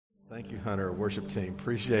Thank you, Hunter, worship team.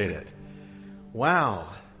 Appreciate it. Wow,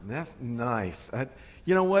 that's nice.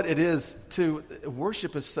 You know what it is, too?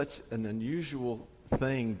 Worship is such an unusual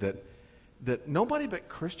thing that nobody but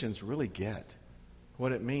Christians really get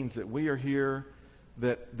what it means that we are here,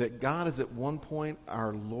 that God is at one point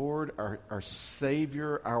our Lord, our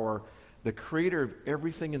Savior, the creator of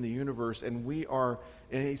everything in the universe, and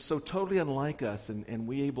He's so totally unlike us, and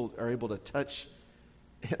we are able to touch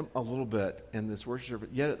Him a little bit in this worship,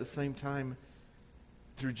 yet at the same time,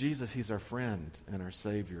 through Jesus, He's our friend and our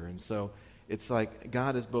Savior. And so it's like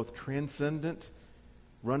God is both transcendent,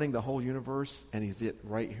 running the whole universe, and He's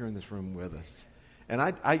right here in this room with us. And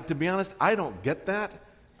I to be honest, I don't get that.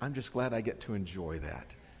 I'm just glad I get to enjoy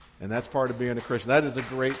that. And that's part of being a Christian. That is a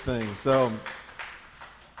great thing. So,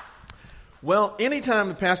 well, anytime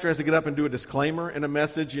the pastor has to get up and do a disclaimer in a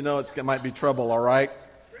message, you know it might be trouble, all right?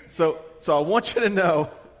 So I want you to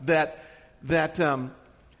know that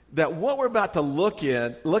what we're about to look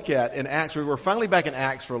at in Acts, we're finally back in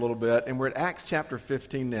Acts for a little bit, and we're at Acts chapter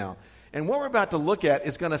 15 now. And what we're about to look at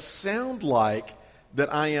is going to sound like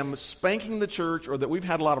that I am spanking the church or that we've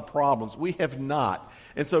had a lot of problems. We have not.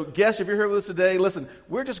 And so, guests, if you're here with us today, listen,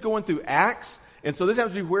 we're just going through Acts. And so this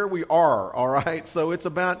happens to be where we are, all right? So it's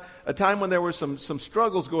about a time when there were some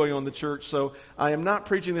struggles going on in the church. So I am not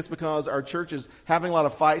preaching this because our church is having a lot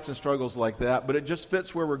of fights and struggles like that, but it just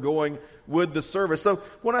fits where we're going with the service. So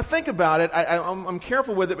when I think about it, I'm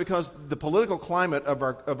careful with it because the political climate of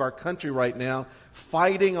our country right now,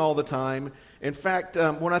 fighting all the time. In fact,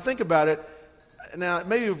 when I think about it, now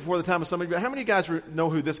maybe before the time of somebody, how many of you guys know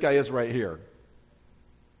who this guy is right here?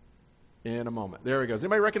 In a moment. There he goes.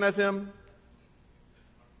 Anybody recognize him?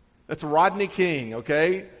 That's Rodney King,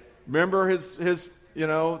 okay? Remember his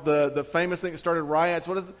the famous thing that started riots,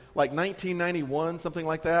 what is it, like 1991, something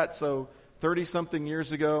like that, so 30-something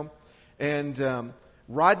years ago. And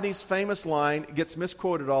Rodney's famous line gets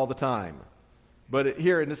misquoted all the time. But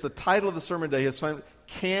and it's the title of the sermon today,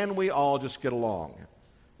 can we all just get along?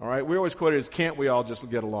 All right, we always quote it as, can't we all just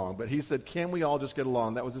get along? But he said, can we all just get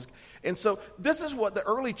along? That was his. And so this is what the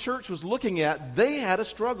early church was looking at. They had a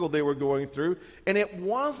struggle they were going through, and it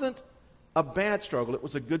wasn't a bad struggle. It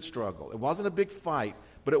was a good struggle. It wasn't a big fight,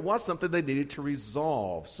 but it was something they needed to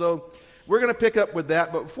resolve. So we're going to pick up with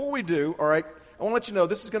that. But before we do, all right, I want to let you know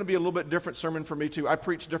this is going to be a little bit different sermon for me too. I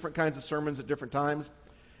preach different kinds of sermons at different times,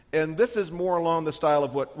 and this is more along the style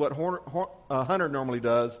of what Hunter normally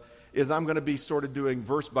does. Is I'm going to be sort of doing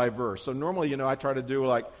verse by verse. So normally, I try to do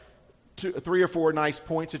like 3 or 4 nice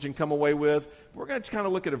points that you can come away with. We're going to kind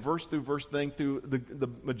of look at a verse through verse thing through the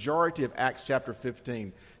majority of Acts chapter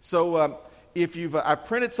 15. So if I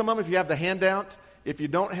printed some of them, if you have the handout. If you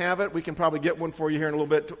don't have it, we can probably get one for you here in a little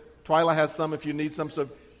bit. Twyla has some if you need some. So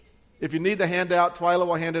if you need the handout, Twyla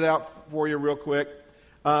will hand it out for you real quick.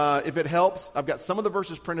 If it helps, I've got some of the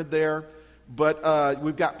verses printed there. But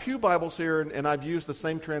we've got Pew Bibles here, and I've used the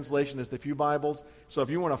same translation as the Pew Bibles. So if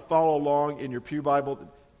you want to follow along in your Pew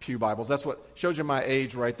Bibles, that's what shows you my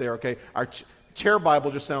age right there, okay? Our chair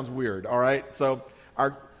Bible just sounds weird, all right? So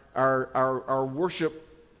our worship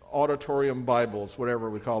auditorium Bibles, whatever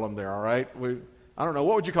we call them there, all right? I don't know,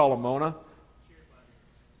 what would you call them, Mona?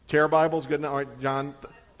 Chair Bibles, good enough. All right, John,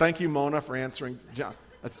 thank you, Mona, for answering. John,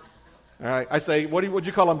 all right, I say, what would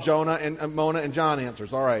you call them, Jonah and Mona, and John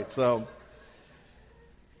answers, all right, so.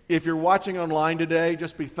 If you're watching online today,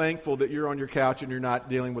 just be thankful that you're on your couch and you're not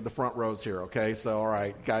dealing with the front rows here, okay? So, all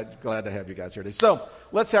right, glad to have you guys here today. So,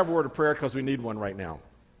 let's have a word of prayer because we need one right now.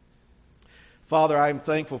 Father, I'm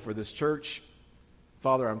thankful for this church.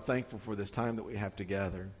 Father, I'm thankful for this time that we have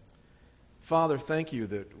together. Father, thank you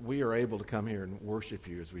that we are able to come here and worship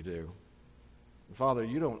you as we do. Father,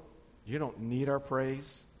 you don't need our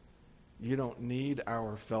praise. You don't need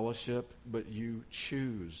our fellowship, but you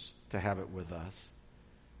choose to have it with us.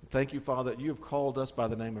 Thank you, Father, that you have called us by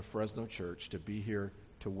the name of Fresno Church to be here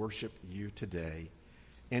to worship you today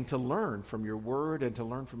and to learn from your word and to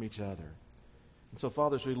learn from each other. And so,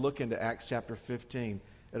 Father, as we look into Acts chapter 15,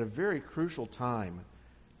 at a very crucial time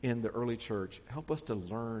in the early church, help us to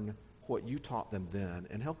learn what you taught them then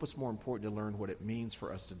and help us, more important, to learn what it means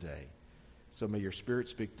for us today. So may your Spirit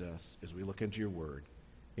speak to us as we look into your word.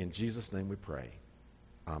 In Jesus' name we pray.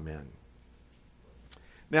 Amen.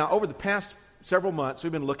 Now, over the past several months,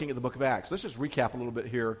 we've been looking at the book of Acts. Let's just recap a little bit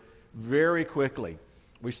here very quickly.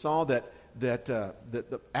 We saw that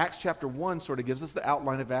the Acts chapter 1 sort of gives us the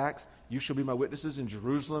outline of Acts. You shall be my witnesses in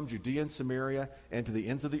Jerusalem, Judea, and Samaria, and to the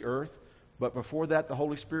ends of the earth. But before that, the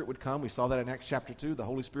Holy Spirit would come. We saw that in Acts chapter 2. The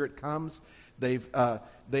Holy Spirit comes. They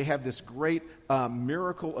have this great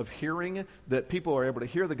miracle of hearing, that people are able to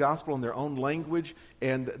hear the gospel in their own language,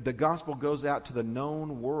 and the gospel goes out to the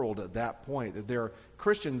known world at that point. There are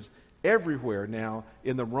Christians everywhere now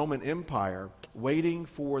in the Roman Empire waiting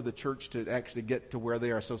for the church to actually get to where they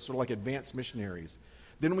are, so sort of like advanced missionaries.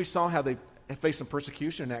 Then we saw how they faced some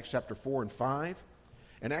persecution in Acts chapter 4 and 5.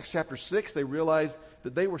 In Acts chapter 6, they realized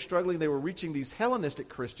that they were struggling. They were reaching these Hellenistic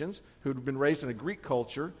Christians who had been raised in a Greek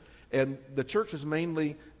culture, and the church was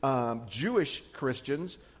mainly Jewish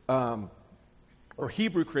Christians, or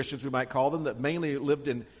Hebrew Christians, we might call them, that mainly lived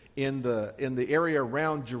in the area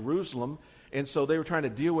around Jerusalem. And so they were trying to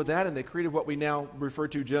deal with that, and they created what we now refer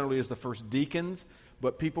to generally as the first deacons,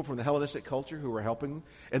 but people from the Hellenistic culture who were helping.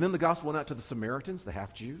 And then the gospel went out to the Samaritans, the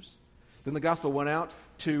half-Jews. Then the gospel went out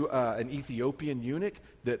to an Ethiopian eunuch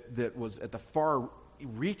that was at the far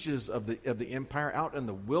reaches of the empire, out in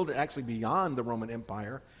the wilderness, actually beyond the Roman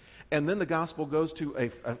Empire. And then the gospel goes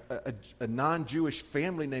to a non-Jewish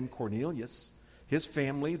family named Cornelius. His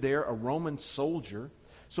family, they're a Roman soldier.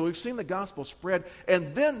 So we've seen the gospel spread.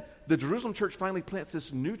 And then the Jerusalem church finally plants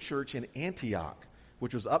this new church in Antioch,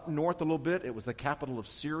 which was up north a little bit. It was the capital of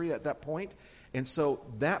Syria at that point. And so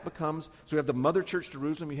that becomes, so we have the mother church,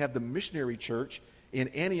 Jerusalem. You have the missionary church in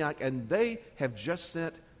Antioch. And they have just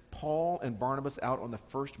sent Paul and Barnabas out on the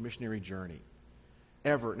first missionary journey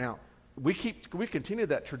ever. Now, we continue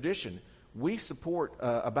that tradition. We support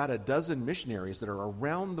about a dozen missionaries that are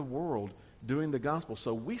around the world doing the gospel.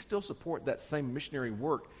 So we still support that same missionary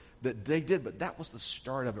work that they did, but that was the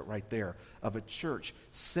start of it right there, of a church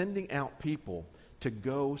sending out people to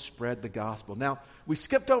go spread the gospel. Now, we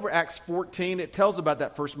skipped over Acts 14. It tells about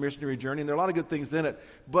that first missionary journey, and there are a lot of good things in it,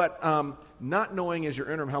 but not knowing as your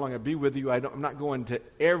interim how long I'll be with you, I'm not going to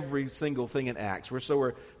every single thing in Acts.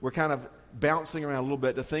 We're kind of bouncing around a little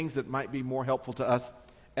bit to things that might be more helpful to us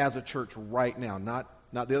as a church right now. Not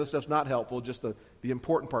the other stuff's not helpful, just the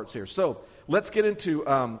important parts here. So let's get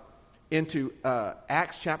into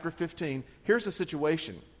Acts chapter 15. Here's the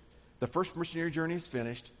situation. The first missionary journey is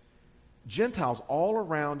finished. Gentiles all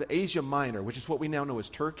around Asia Minor, which is what we now know as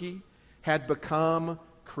Turkey, had become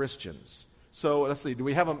Christians. So let's see. Do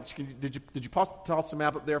we have them? Did you toss the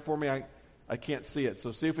map up there for me? I can't see it.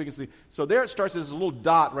 So see if we can see. So there it starts as a little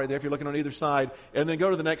dot right there if you're looking on either side. And then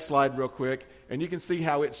go to the next slide real quick. And you can see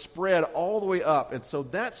how it spread all the way up. And so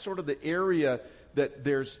that's sort of the area that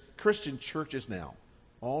there's Christian churches now.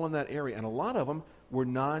 All in that area. And a lot of them were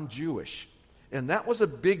non-Jewish. And that was a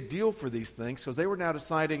big deal for these things because they were now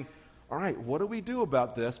deciding, all right, what do we do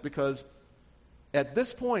about this? Because at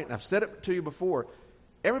this point, and I've said it to you before,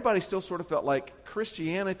 everybody still sort of felt like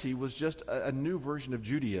Christianity was just a new version of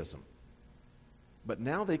Judaism. But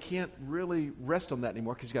now they can't really rest on that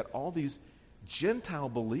anymore because you've got all these Gentile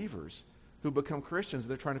believers who become Christians.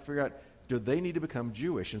 They're trying to figure out, do they need to become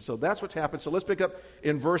Jewish? And so that's what's happened. So let's pick up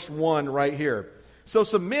in verse 1 right here. So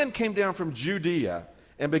some men came down from Judea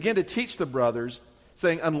and began to teach the brothers,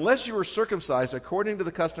 saying, unless you are circumcised according to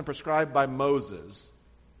the custom prescribed by Moses,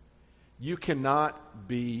 you cannot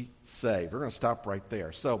be saved. We're going to stop right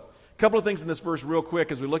there. So a couple of things in this verse real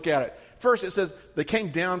quick as we look at it. First, it says they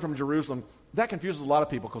came down from Jerusalem. That confuses a lot of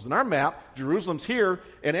people because in our map, Jerusalem's here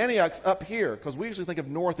and Antioch's up here because we usually think of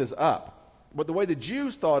north as up. But the way the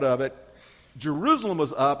Jews thought of it, Jerusalem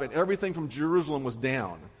was up and everything from Jerusalem was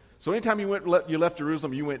down. So anytime you left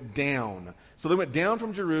Jerusalem, you went down. So they went down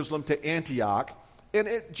from Jerusalem to Antioch. And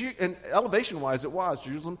elevation-wise, it was.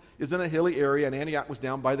 Jerusalem is in a hilly area, and Antioch was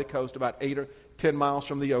down by the coast about 8 or 10 miles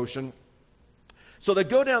from the ocean. So they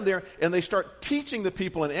go down there, and they start teaching the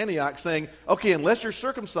people in Antioch, saying, okay, unless you're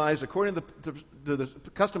circumcised according to the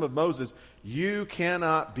custom of Moses, you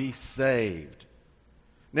cannot be saved.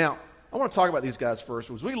 Now, I want to talk about these guys first.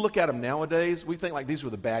 As we look at them nowadays, we think like these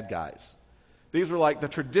were the bad guys. These were like the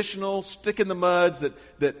traditional stick in the muds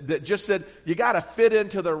that just said, you got to fit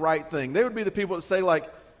into the right thing. They would be the people that say like,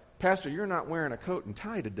 Pastor, you're not wearing a coat and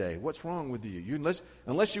tie today. What's wrong with you?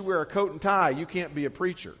 Unless you wear a coat and tie, you can't be a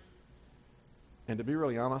preacher. And to be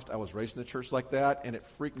really honest, I was raised in a church like that, and it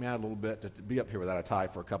freaked me out a little bit to be up here without a tie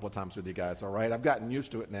for a couple of times with you guys, all right? I've gotten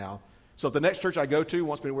used to it now. So if the next church I go to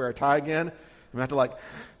wants me to wear a tie again, I'm going to have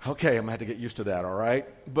to okay, I'm going to have to get used to that, all right?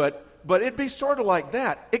 But it'd be sort of like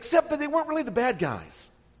that, except that they weren't really the bad guys.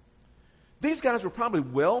 These guys were probably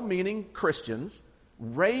well-meaning Christians,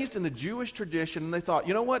 raised in the Jewish tradition, and they thought,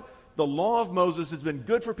 you know what? The law of Moses has been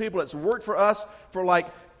good for people. It's worked for us for like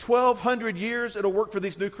 1,200 years. It'll work for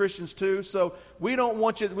these new Christians too. So we don't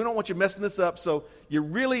want you messing this up. So you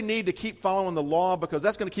really need to keep following the law because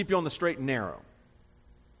that's going to keep you on the straight and narrow.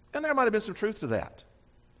 And there might have been some truth to that.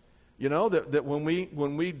 You know, that when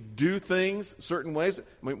we do things certain ways,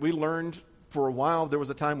 I mean, we learned for a while, there was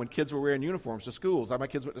a time when kids were wearing uniforms to schools. My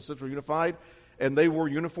kids went to Central Unified, and they wore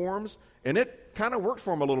uniforms, and it kind of worked for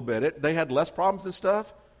them a little bit. They had less problems and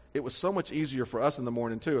stuff. It was so much easier for us in the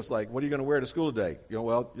morning, too. It's like, what are you going to wear to school today? You know,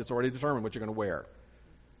 well, it's already determined what you're going to wear.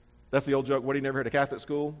 That's the old joke, what, do you never heard of Catholic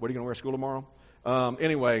school? What are you going to wear to school tomorrow?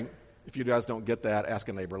 Anyway, if you guys don't get that, ask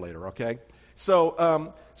a neighbor later, okay?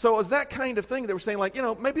 So it was that kind of thing. They were saying, like, you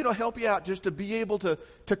know, maybe it'll help you out just to be able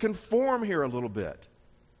to conform here a little bit.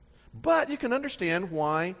 But you can understand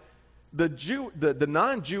why the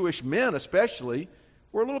non-Jewish men especially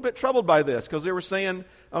were a little bit troubled by this, because they were saying,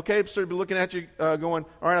 okay, so they'd be looking at you going,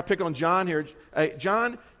 all right, I'll pick on John here. Hey,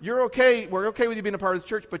 John, you're okay. We're okay with you being a part of the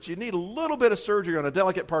church, but you need a little bit of surgery on a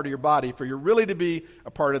delicate part of your body for you really to be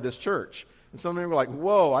a part of this church. And some of them were like,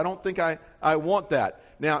 whoa, I don't think I want that.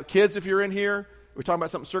 Now, kids, if you're in here, we're talking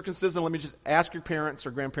about something circumcision, let me just ask your parents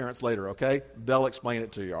or grandparents later, okay? They'll explain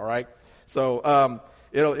it to you, all right? So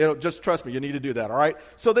it'll just trust me, you need to do that, all right?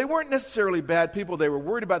 So they weren't necessarily bad people. They were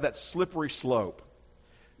worried about that slippery slope.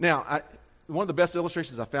 Now, one of the best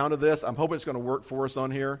illustrations I found of this, I'm hoping it's going to work for us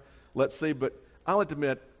on here. Let's see, but I'll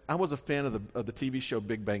admit, I was a fan of the TV show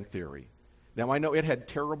Big Bang Theory. Now, I know it had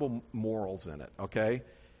terrible morals in it, okay?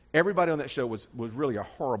 Everybody on that show was really a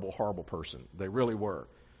horrible, horrible person. They really were.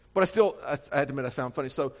 But I had to admit, I found it funny.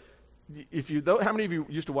 So, how many of you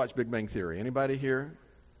used to watch Big Bang Theory? Anybody here?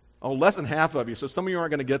 Oh, less than half of you. So some of you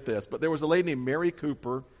aren't going to get this. But there was a lady named Mary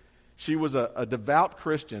Cooper. She was a devout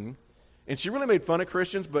Christian, and she really made fun of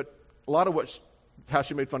Christians, but a lot of how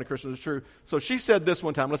she made fun of Christians is true. So she said this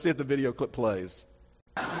one time. Let's see if the video clip plays.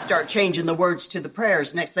 Start changing the words to the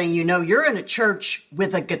prayers. Next thing you know, you're in a church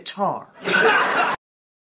with a guitar.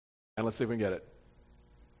 And let's see if we can get it.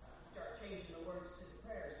 Start changing the words to the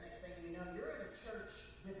prayers. Next thing you know, you're in a church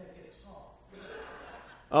with a guitar.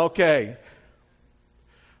 Okay.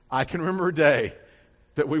 I can remember a day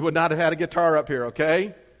that we would not have had a guitar up here,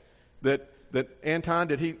 okay? That Anton,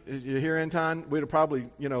 did you hear Anton? We'd have probably,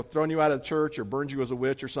 thrown you out of the church or burned you as a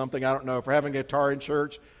witch or something, I don't know, for having a guitar in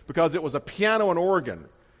church, because it was a piano and organ,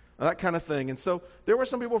 that kind of thing. And so there were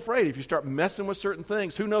some people afraid if you start messing with certain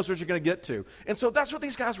things, who knows what you're going to get to. And so that's what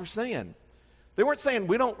these guys were saying. They weren't saying,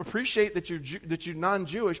 we don't appreciate that you're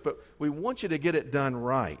non-Jewish, but we want you to get it done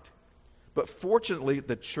right. But fortunately,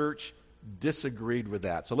 the church disagreed with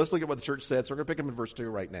that. So let's look at what the church said. So we're going to pick up in verse 2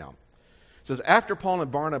 right now. It says, after Paul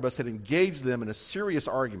and Barnabas had engaged them in a serious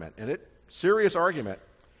argument, and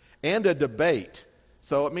a debate,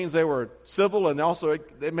 so it means they were civil and also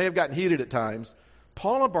they may have gotten heated at times,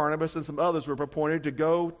 Paul and Barnabas and some others were appointed to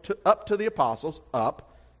go up to the apostles,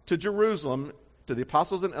 up to Jerusalem, to the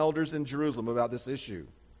apostles and elders in Jerusalem about this issue.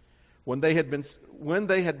 When they had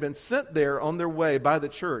been sent there on their way by the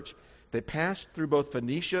church, they passed through both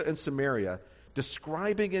Phoenicia and Samaria,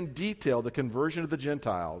 describing in detail the conversion of the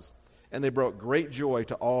Gentiles, and they brought great joy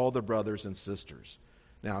to all the brothers and sisters.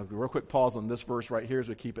 Now, real quick pause on this verse right here as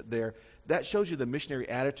we keep it there. That shows you the missionary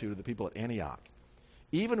attitude of the people at Antioch.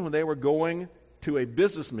 Even when they were going to a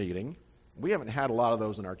business meeting, we haven't had a lot of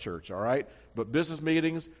those in our church, all right? But business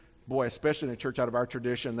meetings, boy, especially in a church out of our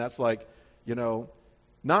tradition, that's like,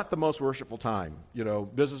 not the most worshipful time,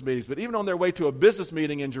 business meetings. But even on their way to a business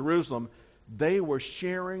meeting in Jerusalem, they were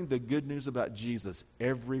sharing the good news about Jesus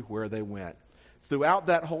everywhere they went. Throughout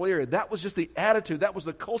that whole area, that was just the attitude, that was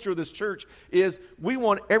the culture of this church, is we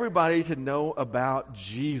want everybody to know about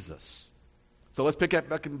Jesus. So let's pick up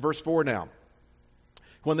back in verse 4 now.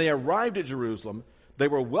 When they arrived at Jerusalem, they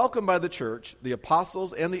were welcomed by the church, the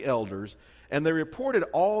apostles and the elders, and they reported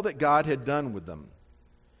all that God had done with them.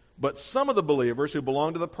 But some of the believers who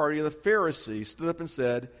belonged to the party of the Pharisees stood up and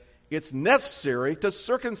said, it's necessary to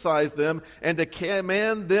circumcise them and to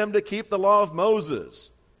command them to keep the law of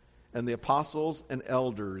Moses. And the apostles and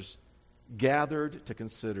elders gathered to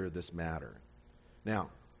consider this matter. Now,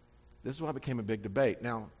 this is why it became a big debate.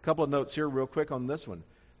 Now, a couple of notes here real quick on this one.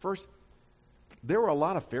 First, there were a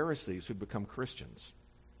lot of Pharisees who'd become Christians.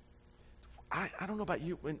 I don't know about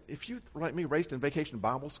you. If you, like me, raised in Vacation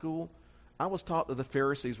Bible School, I was taught that the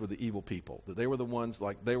Pharisees were the evil people, that they were the ones,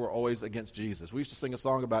 they were always against Jesus. We used to sing a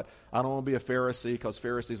song about, I don't want to be a Pharisee because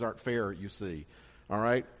Pharisees aren't fair, you see. All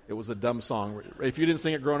right? It was a dumb song. If you didn't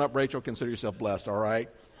sing it growing up, Rachel, consider yourself blessed, all right?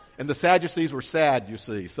 And the Sadducees were sad, you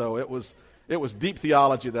see. So it was deep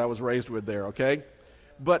theology that I was raised with there, okay?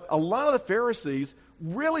 But a lot of the Pharisees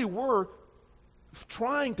really were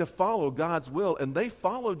trying to follow God's will, and they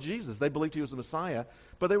followed Jesus. They believed he was the Messiah,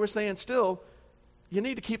 but they were saying still, you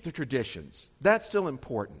need to keep the traditions. That's still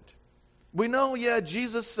important. We know,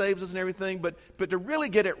 Jesus saves us and everything, but to really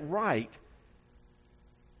get it right,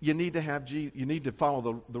 you need to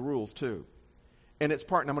follow the rules too. And it's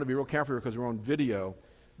part, and I'm going to be real careful here because we're on video,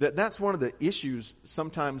 that's one of the issues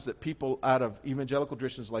sometimes that people out of evangelical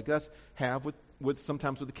traditions like us have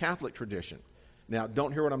sometimes with the Catholic tradition. Now,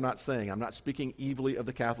 don't hear what I'm not saying. I'm not speaking evilly of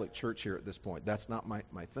the Catholic Church here at this point. That's not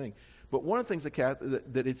my thing. But one of the things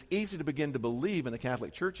that it's easy to begin to believe in the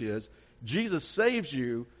Catholic Church is Jesus saves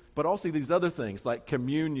you, but also these other things like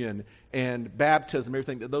communion and baptism,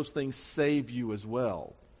 everything, that those things save you as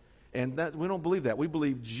well. And that we don't believe that. We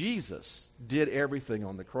believe Jesus did everything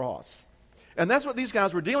on the cross. And that's what these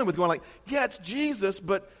guys were dealing with, going like, yeah, it's Jesus,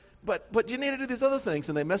 but you need to do these other things.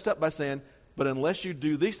 And they messed up by saying, but unless you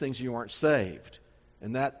do these things, you aren't saved.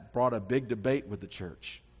 And that brought a big debate with the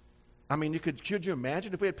church. I mean, could you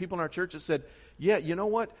imagine if we had people in our church that said, yeah, you know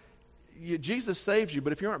what? Jesus saves you,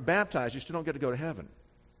 but if you aren't baptized, you still don't get to go to heaven.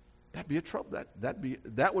 That'd be a trouble.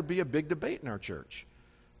 That would be a big debate in our church.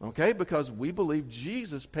 Okay? Because we believe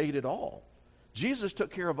Jesus paid it all. Jesus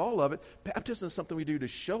took care of all of it. Baptism is something we do to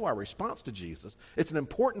show our response to Jesus. It's an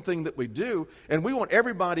important thing that we do, and we want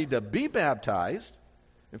everybody to be baptized.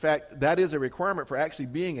 In fact, that is a requirement for actually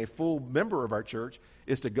being a full member of our church,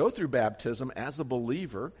 is to go through baptism as a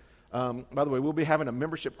believer. By the way, we'll be having a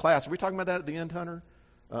membership class. Are we talking about that at the end, Hunter?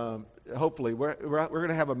 Hopefully. We're going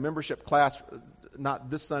to have a membership class, not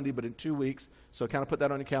this Sunday, but in 2 weeks. So kind of put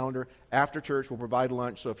that on your calendar. After church, we'll provide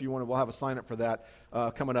lunch. So if you want to, we'll have a sign up for that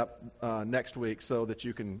coming up next week so that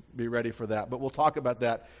you can be ready for that. But we'll talk about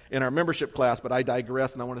that in our membership class. But I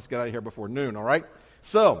digress, and I want us to get out of here before noon, all right?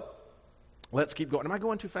 So let's keep going. Am I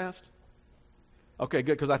going too fast? Okay,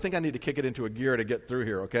 good, because I think I need to kick it into a gear to get through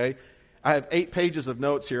here, okay? I have 8 pages of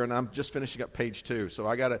notes here, and I'm just finishing up page 2.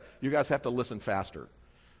 So you guys have to listen faster.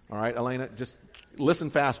 All right, Elena, just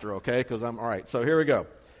listen faster, okay? Because all right, so here we go.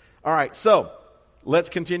 All right, so let's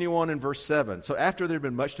continue on in verse 7. So after there had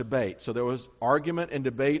been much debate, so there was argument and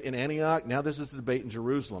debate in Antioch. Now this is a debate in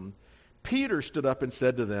Jerusalem. Peter stood up and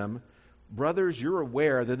said to them, brothers, you're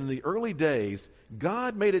aware that in the early days,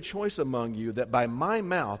 God made a choice among you that by my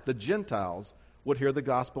mouth the Gentiles would hear the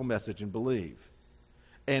gospel message and believe.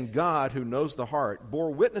 And God, who knows the heart,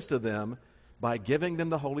 bore witness to them by giving them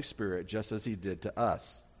the Holy Spirit, just as he did to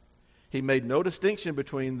us. He made no distinction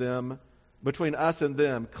between us and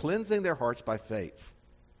them, cleansing their hearts by faith.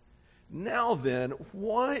 Now then,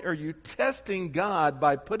 why are you testing God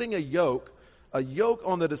by putting a yoke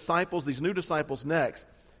on the disciples, these new disciples' necks,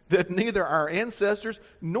 that neither our ancestors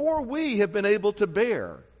nor we have been able to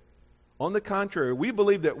bear? On the contrary, we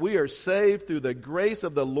believe that we are saved through the grace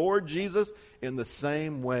of the Lord Jesus in the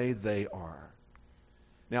same way they are.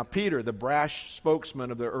 Now, Peter, the brash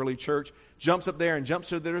spokesman of the early church, jumps up there and jumps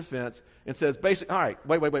to their defense and says, basically, all right,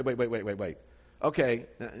 wait. Okay,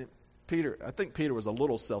 Peter, I think Peter was a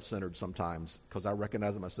little self-centered sometimes because I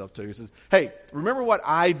recognize it myself too. He says, hey, remember what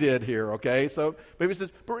I did here, okay? So maybe he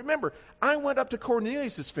says, but remember, I went up to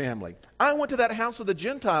Cornelius' family. I went to that house of the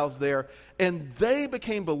Gentiles there, and they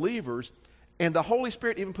became believers, and the Holy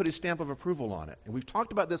Spirit even put his stamp of approval on it. And we've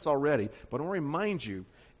talked about this already, but I want to remind you,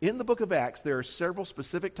 in the book of Acts, there are several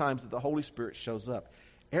specific times that the Holy Spirit shows up.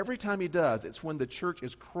 Every time he does, it's when the church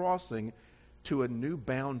is crossing to a new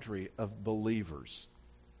boundary of believers.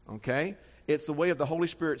 Okay? It's the way of the Holy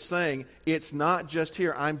Spirit saying, it's not just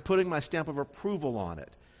here, I'm putting my stamp of approval on it.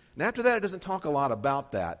 And after that, it doesn't talk a lot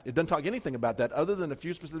about that. It doesn't talk anything about that other than a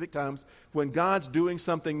few specific times when God's doing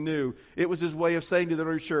something new. It was his way of saying to the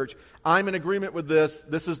early church, I'm in agreement with this.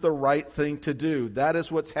 This is the right thing to do. That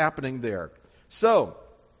is what's happening there. So,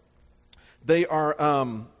 they are,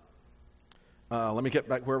 let me get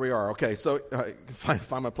back where we are. Okay, so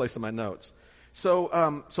find my place in my notes.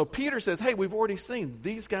 So Peter says, hey, we've already seen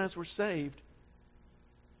these guys were saved.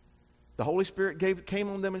 The Holy Spirit came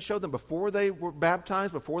on them and showed them before they were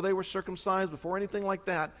baptized, before they were circumcised, before anything like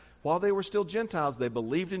that. While they were still Gentiles, they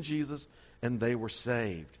believed in Jesus and they were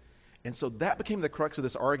saved. And so that became the crux of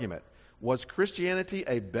this argument. Was Christianity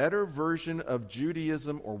a better version of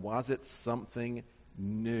Judaism, or was it something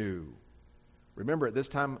new? Remember, at this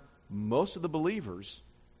time, most of the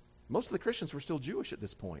Christians were still Jewish at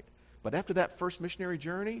this point. But after that first missionary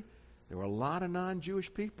journey, there were a lot of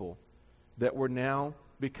non-Jewish people that were now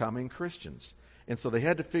becoming Christians. And so they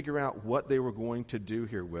had to figure out what they were going to do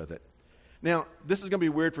here with it. Now, this is going to be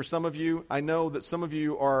weird for some of you. I know that some of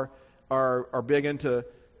you are big into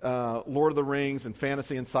Lord of the Rings and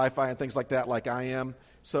fantasy and sci-fi and things like that, like I am.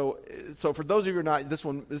 So for those of you who are not,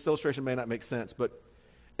 this illustration may not make sense, but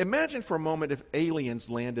imagine for a moment if aliens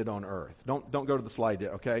landed on Earth. Don't go to the slide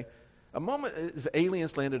yet, okay? A moment if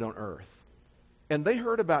aliens landed on Earth and they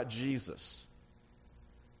heard about Jesus,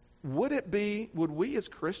 would we as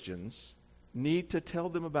Christians need to tell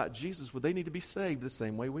them about Jesus? Well, they need to be saved the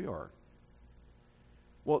same way we are.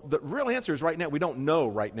 Well, the real answer is right now, we don't know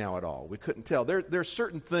right now at all. We couldn't tell. There are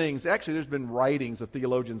certain things, actually there's been writings of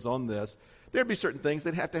theologians on this. There'd be certain things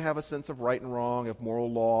they'd have to have a sense of right and wrong, of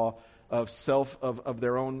moral law, of of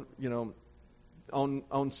their own,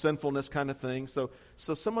 own sinfulness kind of thing. So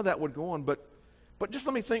some of that would go on, but just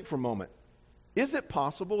let me think for a moment. Is it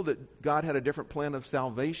possible that God had a different plan of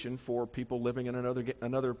salvation for people living in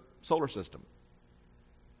another solar system?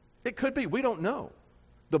 It could be. We don't know.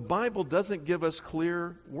 The Bible doesn't give us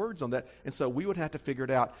clear words on that, and so we would have to figure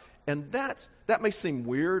it out. And that may seem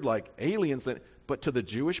weird, like aliens, but to the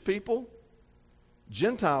Jewish people,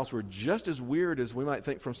 Gentiles were just as weird as we might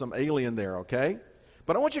think from some alien there, okay?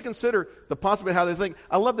 But I want you to consider the possibility how they think.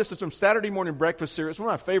 I love this. It's from Saturday Morning Breakfast series. It's one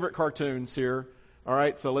of my favorite cartoons here. All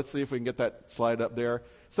right, so let's see if we can get that slide up there.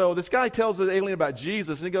 So this guy tells the alien about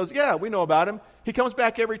Jesus, and he goes, yeah, we know about him. He comes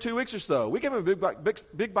back every 2 weeks or so. We gave him a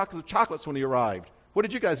big box of chocolates when he arrived. What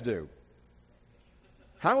did you guys do?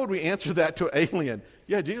 How would we answer that to an alien?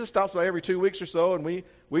 Yeah, Jesus stops by every 2 weeks or so, and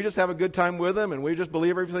we just have a good time with him, and we just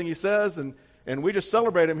believe everything he says, and we just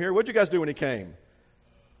celebrate him here. What did you guys do when he came?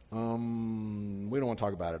 We don't want to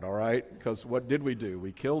talk about it, all right? Because what did we do?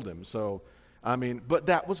 We killed him. So, but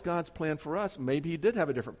that was God's plan for us. Maybe he did have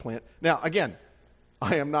a different plan. Now, again,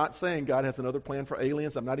 I am not saying God has another plan for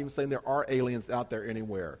aliens. I'm not even saying there are aliens out there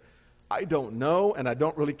anywhere. I don't know, and I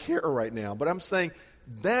don't really care right now. But I'm saying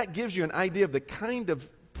that gives you an idea of the kind of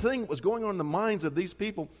thing that was going on in the minds of these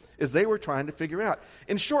people as they were trying to figure out.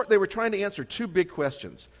 In short, they were trying to answer two big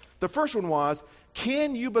questions. The first one was,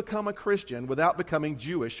 can you become a Christian without becoming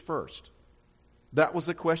Jewish first? That was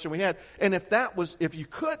the question we had. And if you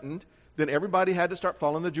couldn't, then everybody had to start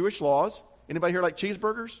following the Jewish laws. Anybody here like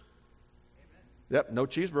cheeseburgers? Amen. Yep, no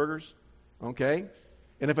cheeseburgers. Okay.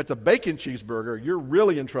 And if it's a bacon cheeseburger, you're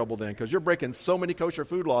really in trouble then because you're breaking so many kosher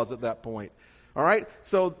food laws at that point. All right?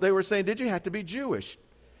 So they were saying, did you have to be Jewish?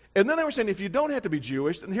 And then they were saying, if you don't have to be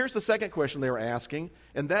Jewish, then here's the second question they were asking,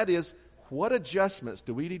 and that is, what adjustments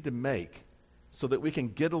do we need to make so that we can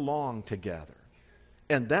get along together?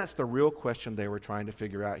 And that's the real question they were trying to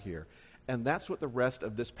figure out here. And that's what the rest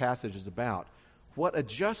of this passage is about. What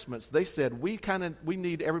adjustments they said we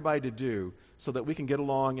need everybody to do so that we can get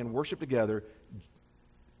along and worship together,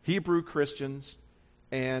 Hebrew Christians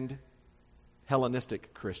and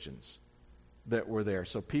Hellenistic Christians that were there.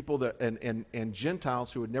 So people that and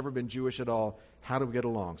Gentiles who had never been Jewish at all, how do we get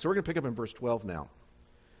along? So we're going to pick up in verse 12 now.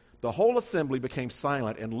 The whole assembly became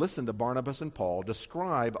silent and listened to Barnabas and Paul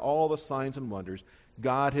describe all the signs and wonders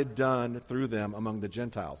God had done through them among the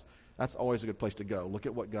Gentiles. That's always a good place to go. Look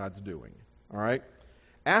at what God's doing. All right?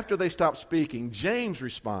 After they stopped speaking, James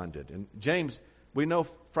responded. And James, we know,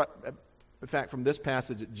 in fact, from this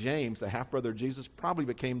passage that James, the half-brother of Jesus, probably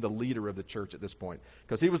became the leader of the church at this point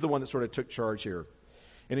because he was the one that sort of took charge here.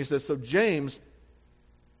 And he says, so James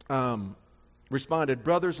responded,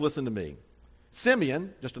 brothers, listen to me.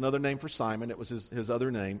 Simeon, just another name for Simon, it was his other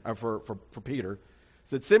name for Peter,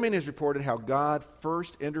 said, Simeon has reported how God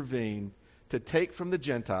first intervened to take from the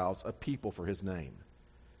Gentiles a people for his name.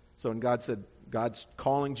 So and God said, God's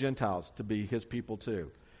calling Gentiles to be his people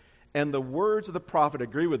too. And the words of the prophet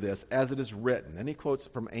agree with this, as it is written. And he quotes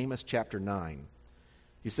from Amos chapter 9.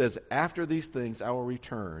 He says, after these things I will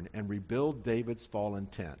return and rebuild David's fallen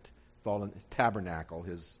tabernacle,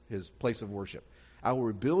 his place of worship. I will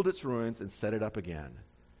rebuild its ruins and set it up again,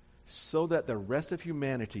 so that the rest of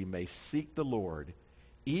humanity may seek the Lord,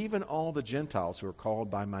 even all the Gentiles who are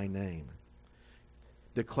called by my name.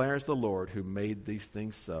 Declares the Lord who made these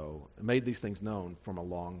things known from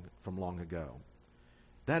long ago.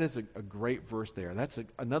 That is a great verse there. That's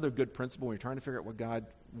another good principle when you're trying to figure out what God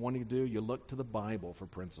wanted to do. You look to the Bible for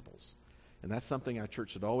principles. And that's something our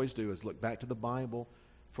church should always do, is look back to the Bible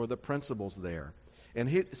for the principles there.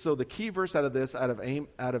 And so the key verse out of this, out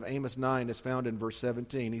of Amos 9, is found in verse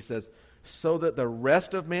 17. He says, so that the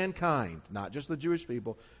rest of mankind, not just the Jewish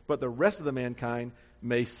people, but the rest of the mankind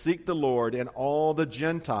may seek the Lord, and all the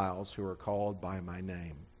Gentiles who are called by my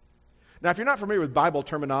name. Now, if you're not familiar with Bible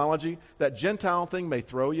terminology, that Gentile thing may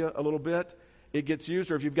throw you a little bit. It gets used,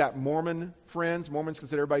 or if you've got Mormon friends, Mormons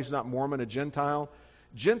consider everybody who's not Mormon a Gentile.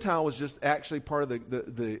 Gentile was just actually part of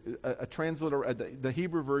the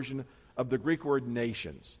Hebrew version of the Greek word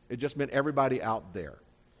nations. It just meant everybody out there.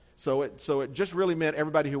 So it just really meant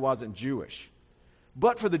everybody who wasn't Jewish.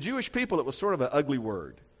 But for the Jewish people, it was sort of an ugly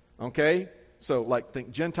word. Okay? So like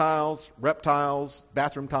think Gentiles, reptiles,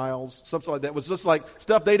 bathroom tiles, something like that. It was just like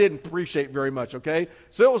stuff they didn't appreciate very much, okay?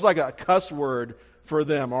 So it was like a cuss word for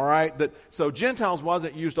them, all right? So Gentiles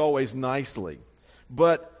wasn't used always nicely.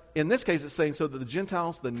 But in this case, it's saying so that the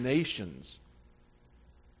Gentiles, the nations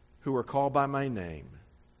who are called by my name,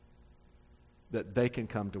 that they can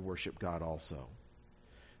come to worship God also.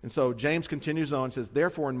 And so James continues on and says,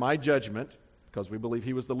 therefore, in my judgment, because we believe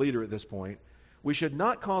he was the leader at this point, we should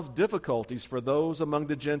not cause difficulties for those among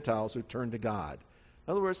the Gentiles who turn to God.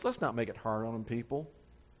 In other words, let's not make it hard on them, people.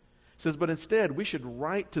 It says, but instead, we should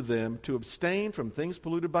write to them to abstain from things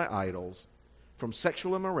polluted by idols, from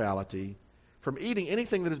sexual immorality, from eating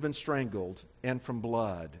anything that has been strangled, and from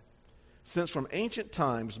blood. Since from ancient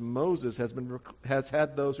times Moses has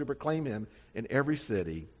had those who proclaim him in every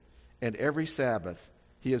city, and every Sabbath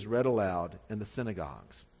he is read aloud in the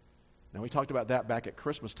synagogues. Now, we talked about that back at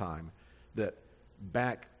Christmas time, that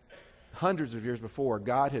back hundreds of years before,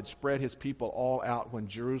 God had spread his people all out when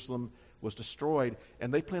Jerusalem was destroyed,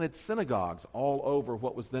 and they planted synagogues all over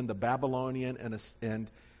what was then the Babylonian and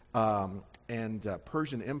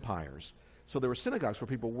Persian empires. So there were synagogues where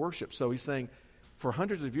people worshiped. So he's saying, for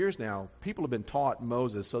hundreds of years now, people have been taught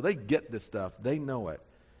Moses, so they get this stuff. They know it.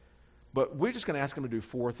 But we're just going to ask them to do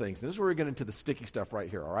 4 things. And this is where we get into the sticky stuff right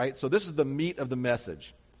here, all right? So this is the meat of the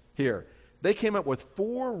message here. They came up with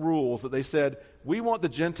 4 rules that they said, we want the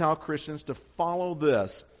Gentile Christians to follow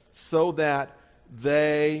this so that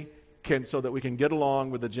we can get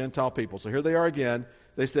along with the Gentile people. So here they are again.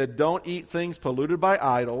 They said, don't eat things polluted by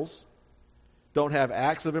idols. Don't have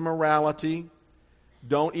acts of immorality.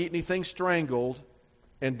 Don't eat anything strangled.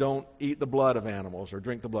 And don't eat the blood of animals or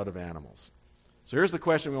drink the blood of animals. So here's the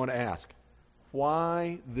question we want to ask.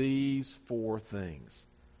 Why these 4 things?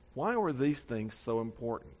 Why were these things so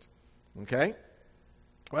important? Okay?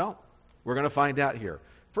 Well, we're going to find out here.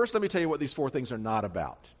 First, let me tell you what these 4 things are not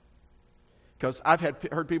about. Because I've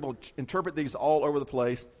heard people interpret these all over the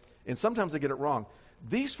place, and sometimes they get it wrong.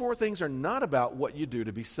 These 4 things are not about what you do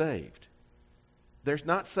to be saved. They're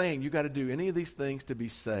not saying you got to do any of these things to be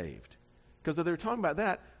saved. Because if they're talking about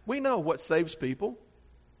that, we know what saves people.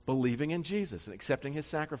 Believing in Jesus and accepting his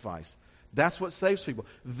sacrifice. That's what saves people.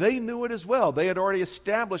 They knew it as well. They had already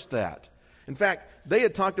established that. In fact, they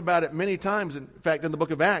had talked about it many times. In fact, in the book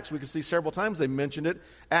of Acts, we can see several times they mentioned it.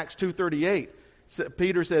 Acts 2:38.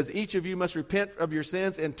 Peter says, each of you must repent of your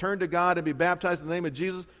sins and turn to God and be baptized in the name of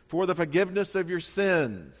Jesus for the forgiveness of your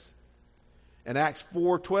sins. In Acts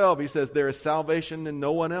 4:12, he says, there is salvation in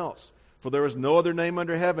no one else, for there is no other name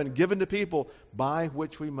under heaven given to people by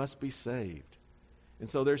which we must be saved. And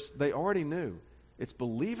so they already knew it's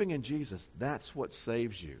believing in Jesus. That's what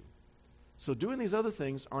saves you. So doing these other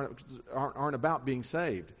things aren't about being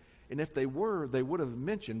saved. And if they were, they would have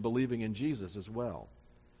mentioned believing in Jesus as well.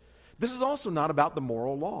 This is also not about the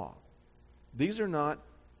moral law. These are not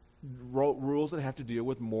rules that have to deal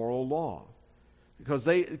with moral law. Because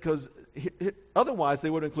otherwise they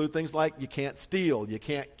would include things like you can't steal, you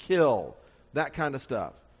can't kill, that kind of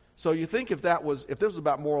stuff. So you think if this was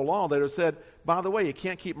about moral law, they would have said, by the way, you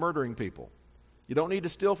can't keep murdering people. You don't need to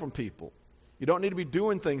steal from people. You don't need to be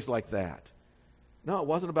doing things like that. No, it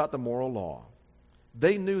wasn't about the moral law.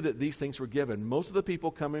 They knew that these things were given. Most of the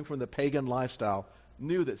people coming from the pagan lifestyle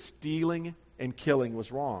knew that stealing and killing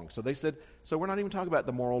was wrong. So they said, so we're not even talking about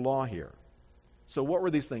the moral law here. So what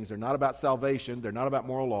were these things? They're not about salvation. They're not about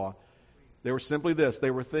moral law. They were simply this.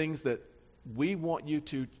 They were things that we want you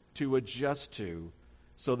to adjust to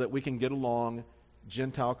so that we can get along,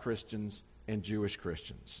 Gentile Christians and Jewish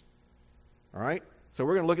Christians. All right? So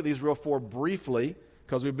we're going to look at these real 4 briefly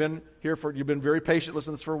because you've been very patient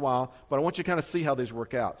listening to this for a while, but I want you to kind of see how these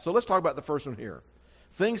work out. So let's talk about the first one here.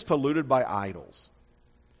 Things polluted by idols.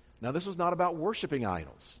 Now, this was not about worshiping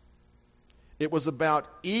idols. It was about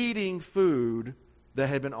eating food that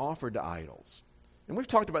had been offered to idols. And we've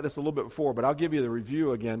talked about this a little bit before, but I'll give you the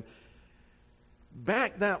review again.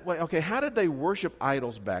 Back that way, okay, how did they worship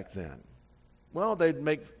idols back then? Well, they'd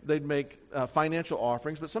make financial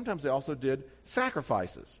offerings, but sometimes they also did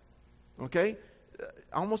sacrifices. Okay?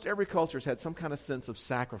 Almost every culture has had some kind of sense of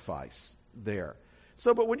sacrifice there.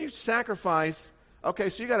 So, but when you sacrifice, okay,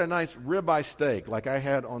 so you got a nice ribeye steak like I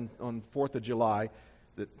had on 4th of July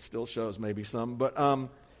that still shows maybe some,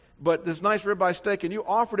 but this nice ribeye steak, and you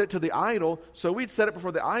offered it to the idol, so we'd set it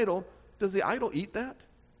before the idol. Does the idol eat that?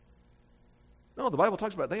 No, the Bible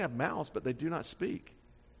talks about they have mouths, but they do not speak.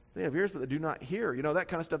 They have ears, but they do not hear. You know, that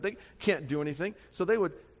kind of stuff. They can't do anything. So they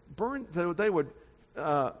would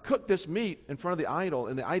cook this meat in front of the idol,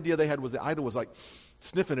 and the idea they had was the idol was like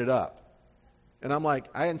sniffing it up. And I'm like,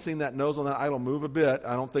 I hadn't seen that nose on that idol move a bit.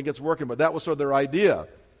 I don't think it's working, but that was sort of their idea.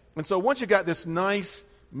 And so once you got this nice,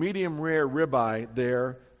 medium rare ribeye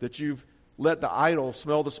there that you've let the idol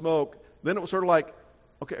smell the smoke, then it was sort of like,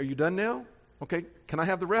 okay, are you done now? Okay, can I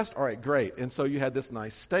have the rest? All right, great. And so you had this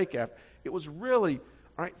nice steak after. It was really,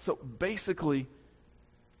 All right, so basically,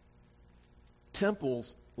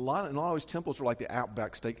 temples, a lot of these temples were like the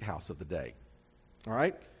Outback Steakhouse of the day. All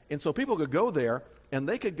right? And so people could go there, and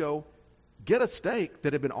they could go get a steak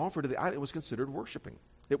that had been offered to the idol. It was considered worshiping.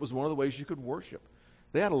 It was one of the ways you could worship.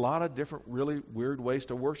 They had a lot of different really weird ways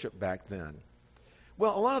to worship back then.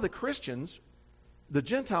 Well, a lot of the Christians, the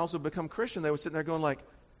Gentiles would become Christian. They were sitting there going like,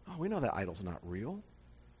 oh, we know that idol's not real.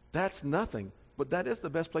 That's nothing. But that is the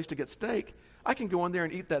best place to get steak. I can go in there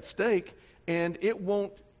and eat that steak, and it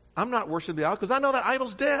won't, I'm not worshiping the idol because I know that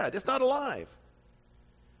idol's dead. It's not alive.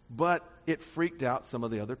 But it freaked out some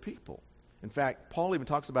of the other people. In fact, Paul even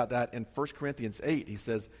talks about that in 1 Corinthians 8. He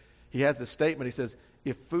says, he has this statement. He says,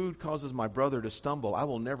 if food causes my brother to stumble, I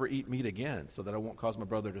will never eat meat again so that I won't cause my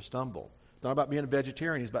brother to stumble. It's not about being a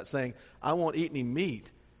vegetarian. He's about saying, I won't eat any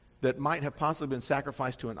meat that might have possibly been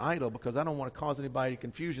sacrificed to an idol because I don't want to cause anybody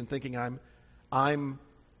confusion thinking I'm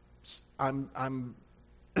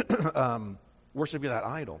worshiping that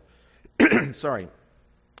idol. Sorry.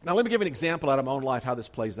 Now let me give you an example out of my own life how this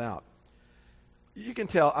plays out. You can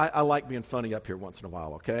tell I like being funny up here once in a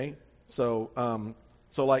while, okay? So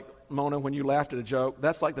like, Mona, when you laughed at a joke,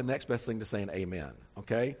 that's like the next best thing to saying amen,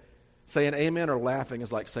 okay? Saying amen or laughing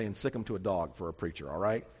is like saying sick 'em to a dog for a preacher, all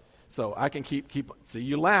right? So I can keep see,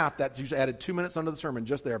 you laughed. That usually added 2 minutes under the sermon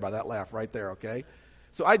just there by that laugh right there, okay?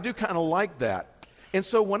 So I do kind of like that. And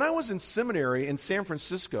so when I was in seminary in San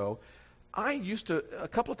Francisco, I used to, a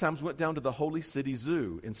couple of times, went down to the Holy City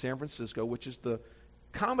Zoo in San Francisco, which is the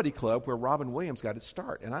comedy club where Robin Williams got his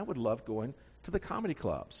start. And I would love going to the comedy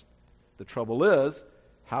clubs. The trouble is,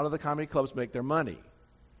 how do the comedy clubs make their money?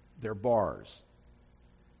 They're bars.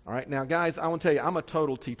 All right, now, guys, I want to tell you, I'm a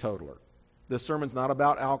total teetotaler. This sermon's not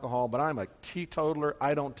about alcohol, but I'm a teetotaler.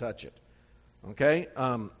 I don't touch it. Okay?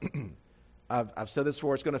 I've said this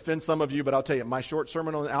before. It's going to offend some of you, but I'll tell you, my short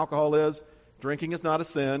sermon on alcohol is, drinking is not a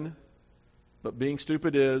sin, but being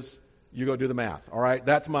stupid is. You go do the math. All right?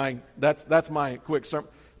 That's my quick sermon.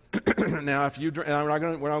 Now, if you drink, we're not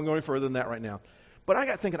going any further than that right now. But I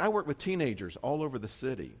got thinking, I work with teenagers all over the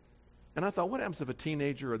city. And I thought, what happens if a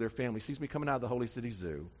teenager or their family sees me coming out of the Holy City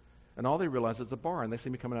Zoo, and all they realize is a bar, and they see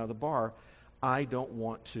me coming out of the bar? I don't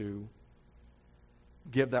want to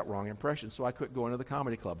give that wrong impression, so I quit going to the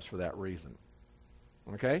comedy clubs for that reason.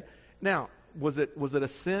 Okay? Now, was it a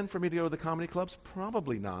sin for me to go to the comedy clubs?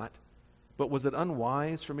 Probably not. But was it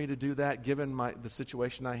unwise for me to do that given the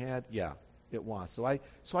situation I had? Yeah, it was.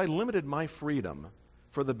 So I limited my freedom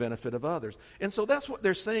for the benefit of others. And so that's what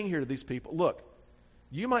they're saying here to these people. Look,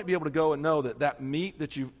 you might be able to go and know that meat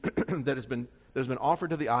that you've that has been offered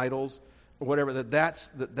to the idols or whatever, that's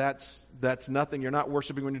nothing. You're not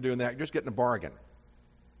worshiping when you're doing that. You're just getting a bargain.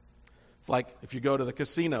 It's like if you go to the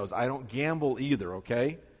casinos. I don't gamble either,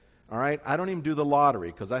 okay? All right? I don't even do the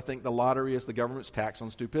lottery because I think the lottery is the government's tax on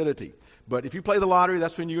stupidity. But if you play the lottery,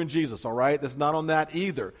 that's between you and Jesus, all right? That's not on that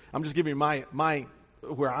either. I'm just giving you my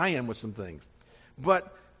where I am with some things.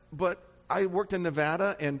 But I worked in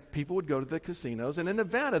Nevada, and people would go to the casinos. And in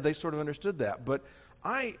Nevada, they sort of understood that. But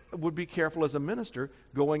I would be careful as a minister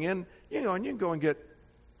going in, and you can go and get,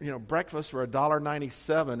 breakfast for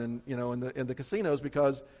 $1.97 in the casinos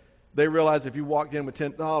because they realize if you walked in with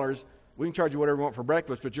 $10, we can charge you whatever you want for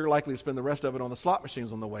breakfast, but you're likely to spend the rest of it on the slot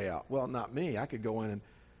machines on the way out. Well, not me. I could go in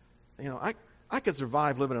and, I could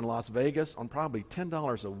survive living in Las Vegas on probably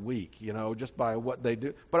 $10 a week, just by what they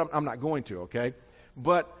do. But I'm not going to, okay?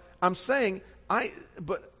 But I'm saying I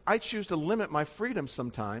choose to limit my freedom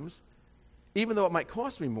sometimes, even though it might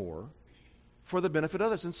cost me more, for the benefit of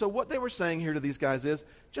others. And so what they were saying here to these guys is,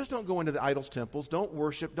 just don't go into the idols' temples, don't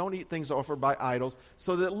worship, don't eat things offered by idols,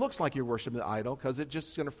 so that it looks like you're worshiping the idol, because it's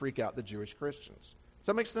just going to freak out the Jewish Christians. Does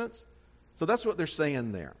that make sense? So that's what they're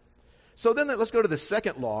saying there. So then let's go to the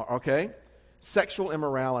second law, okay? Sexual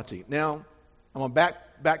immorality. Now, I'm going to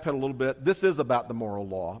backpedal a little bit. This is about the moral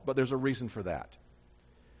law, but there's a reason for that.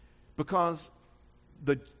 Because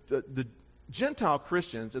the Gentile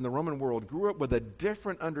Christians in the Roman world grew up with a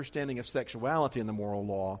different understanding of sexuality in the moral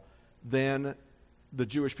law than the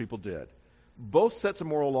Jewish people did. Both sets of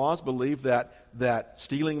moral laws believed that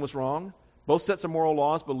stealing was wrong. Both sets of moral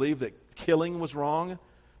laws believed that killing was wrong.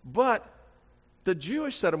 But the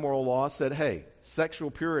Jewish set of moral laws said, hey,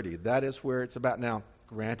 sexual purity, that is where it's about. Now,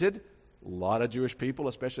 granted, a lot of Jewish people,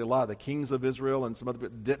 especially a lot of the kings of Israel and some other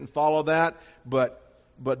people, didn't follow that, but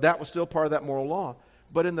that was still part of that moral law.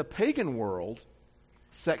 But in the pagan world,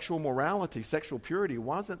 sexual morality, sexual purity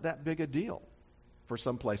wasn't that big a deal for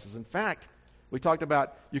some places. In fact, we talked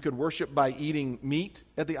about you could worship by eating meat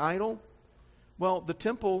at the idol. Well, the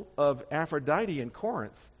temple of Aphrodite in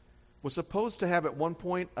Corinth was supposed to have at one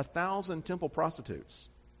point 1,000 temple prostitutes.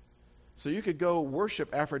 So you could go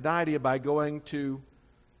worship Aphrodite by going to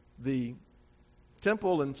the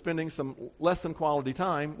temple and spending some less than quality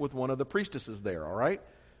time with one of the priestesses there, all right?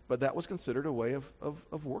 But that was considered a way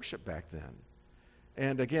of worship back then.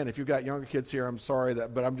 And again, if you've got younger kids here, I'm sorry,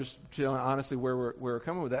 but I'm just telling honestly where we're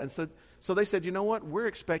coming with that. And so they said, you know what? We're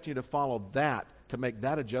expecting you to follow that, to make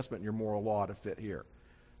that adjustment in your moral law to fit here.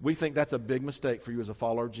 We think that's a big mistake for you as a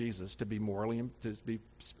follower of Jesus to be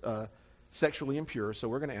sexually impure. So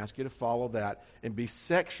we're going to ask you to follow that and be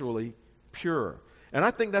sexually pure. And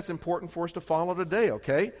I think that's important for us to follow today,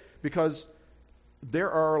 okay? Because there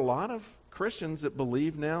are a lot of Christians that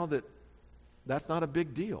believe now that that's not a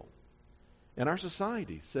big deal. And our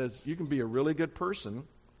society says you can be a really good person,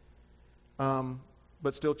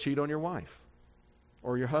 but still cheat on your wife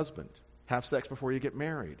or your husband, have sex before you get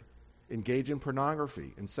married, engage in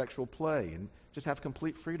pornography and sexual play, and just have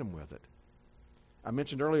complete freedom with it. I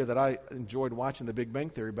mentioned earlier that I enjoyed watching The Big Bang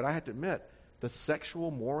Theory, but I have to admit, the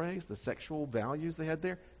sexual mores, the sexual values they had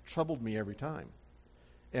there, troubled me every time.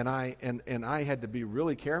 And I had to be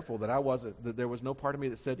really careful that there was no part of me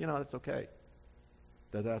that said, you know, that's okay,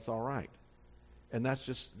 that's all right. And that's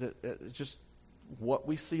just what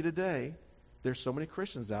we see today. There's so many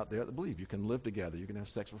Christians out there that believe you can live together, you can have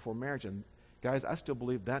sex before marriage. And guys, I still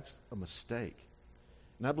believe that's a mistake.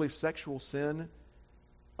 And I believe sexual sin,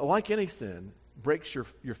 like any sin, breaks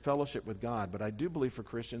your fellowship with God. But I do believe for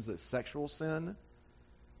Christians that sexual sin,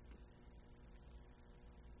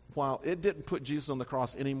 while it didn't put Jesus on the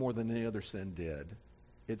cross any more than any other sin did,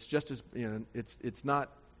 it's just as, you know, it's not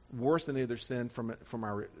worse than any other sin from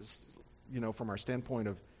our standpoint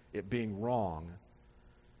of it being wrong.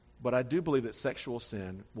 But I do believe that sexual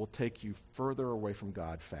sin will take you further away from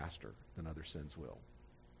God faster than other sins will.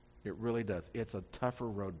 It really does. It's a tougher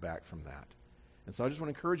road back from that. And so I just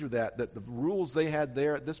want to encourage you that the rules they had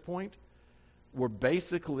there at this point were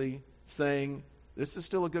basically saying this is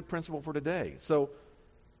still a good principle for today. So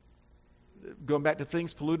going back to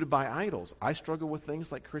things polluted by idols, I struggle with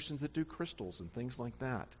things like Christians that do crystals and things like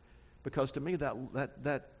that. Because to me,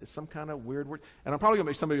 that is some kind of weird word. And I'm probably going to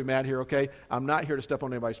make somebody mad here, okay? I'm not here to step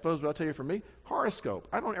on anybody's toes, but I'll tell you, for me, horoscope.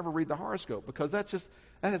 I don't ever read the horoscope because that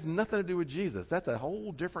has nothing to do with Jesus. That's a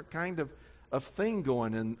whole different kind of thing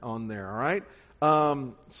going on there, all right?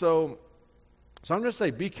 So I'm going to say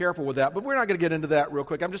be careful with that, but we're not going to get into that real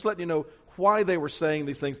quick. I'm just letting you know why they were saying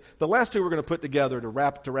these things. The last two we're going to put together to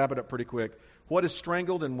wrap it up pretty quick. What is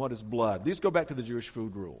strangled and what is blood? These go back to the Jewish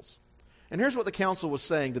food rules. And here's what the council was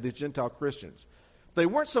saying to these Gentile Christians. They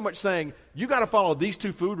weren't so much saying, you got to follow these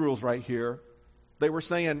two food rules right here. They were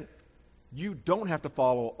saying, you don't have to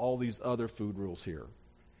follow all these other food rules here.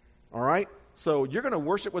 All right? So you're going to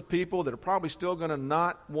worship with people that are probably still going to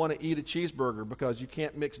not want to eat a cheeseburger because you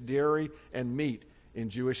can't mix dairy and meat in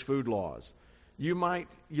Jewish food laws. You might,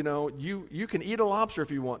 you can eat a lobster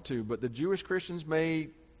if you want to, but the Jewish Christians may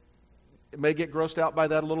get grossed out by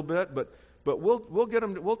that a little bit, but we'll get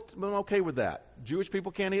them. We'll okay with that. Jewish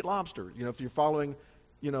people can't eat lobster. If you're following,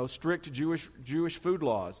 strict Jewish food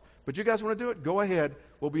laws. But you guys want to do it? Go ahead.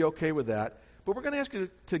 We'll be okay with that. But we're going to ask you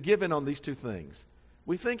to give in on these two things.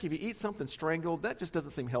 We think if you eat something strangled, that just doesn't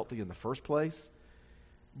seem healthy in the first place.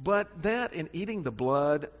 But that and eating the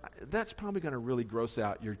blood, that's probably going to really gross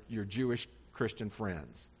out your Jewish Christian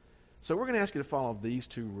friends. So we're going to ask you to follow these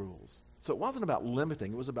two rules. So it wasn't about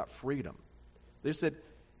limiting. It was about freedom. They said,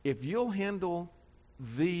 if you'll handle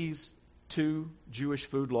these two Jewish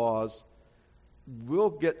food laws, we'll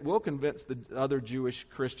convince the other Jewish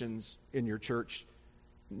Christians in your church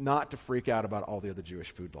not to freak out about all the other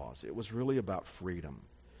Jewish food laws. It was really about freedom.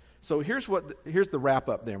 So here's the wrap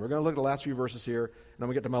up then. We're going to look at the last few verses here, and I'm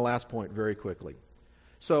going to get to my last point very quickly.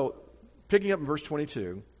 So picking up in verse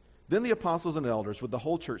 22, then the apostles and elders with the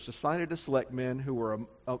whole church decided to select men who were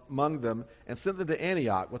among them and sent them to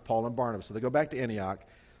Antioch with Paul and Barnabas. So they go back to Antioch.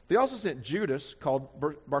 They also sent Judas, called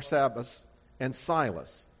Barsabbas, and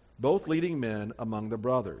Silas, both leading men among the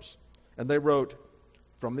brothers. And they wrote,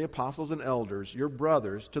 from the apostles and elders, your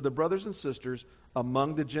brothers, to the brothers and sisters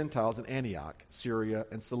among the Gentiles in Antioch, Syria,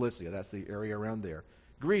 and Cilicia. That's the area around there.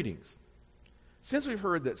 Greetings. Since we've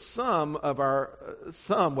heard that some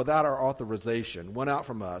without our authorization went out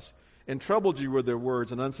from us and troubled you with their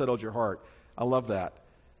words and unsettled your heart. I love that.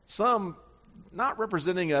 Some, not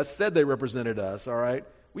representing us, said they represented us, all right?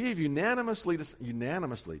 We have unanimously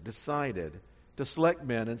decided to select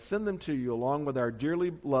men and send them to you along with our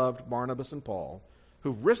dearly loved Barnabas and Paul,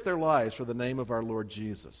 who've risked their lives for the name of our Lord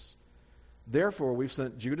Jesus. Therefore, we've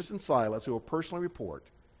sent Judas and Silas, who will personally report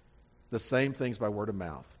the same things by word of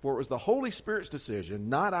mouth. For it was the Holy Spirit's decision,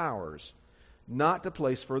 not ours, not to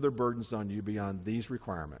place further burdens on you beyond these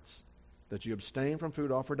requirements. that you abstain from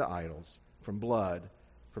food offered to idols, from blood,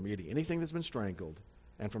 from eating anything that's been strangled,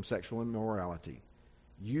 and from sexual immorality.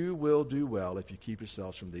 You will do well if you keep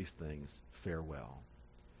yourselves from these things. Farewell.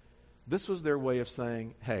 This was their way of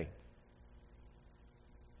saying, hey,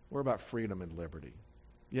 we're about freedom and liberty.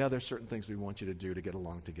 Yeah, there's certain things we want you to do to get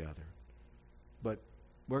along together. But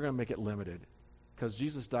we're going to make it limited because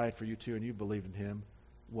Jesus died for you too and you believe in him.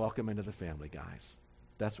 Welcome into the family, guys.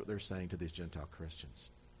 That's what they're saying to these Gentile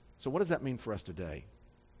Christians. So what does that mean for us today?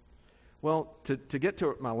 Well, to get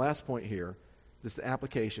to my last point here, this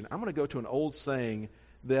application, I'm going to go to an old saying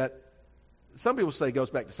that some people say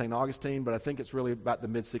goes back to St. Augustine, but I think it's really about the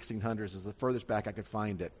mid-1600s is the furthest back I could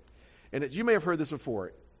find it. And you may have heard this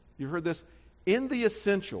before. You've heard this. In the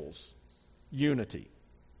essentials, unity.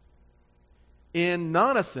 In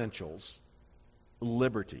non-essentials,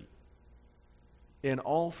 liberty. In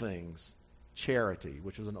all things, charity,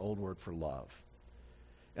 which was an old word for love.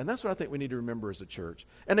 And that's what I think we need to remember as a church.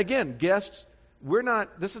 And again, guests,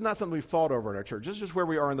 this is not something we fought over in our church. This is just where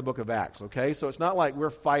we are in the book of Acts, okay? So it's not like we're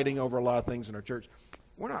fighting over a lot of things in our church.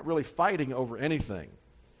 We're not really fighting over anything,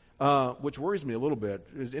 which worries me a little bit.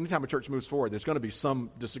 Is anytime a church moves forward, there's going to be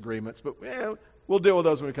some disagreements, but we'll deal with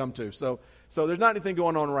those when we come to. So there's not anything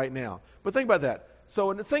going on right now. But think about that. So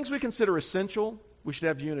in the things we consider essential, we should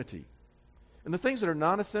have unity. And the things that are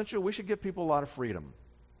non-essential, we should give people a lot of freedom.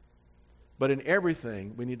 But in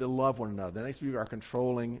everything, we need to love one another. That needs to be our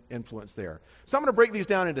controlling influence there. So I'm going to break these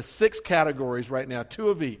down into 6 categories right now, 2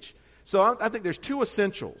 of each. So I think there's 2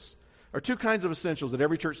 essentials, or 2 kinds of essentials that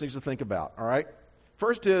every church needs to think about, all right?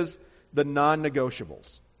 First is the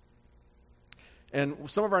non-negotiables. And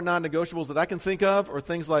some of our non-negotiables that I can think of are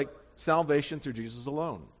things like salvation through Jesus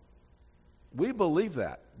alone. We believe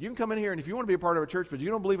that. You can come in here, and if you want to be a part of a church, but you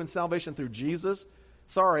don't believe in salvation through Jesus,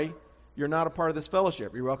 sorry, you're not a part of this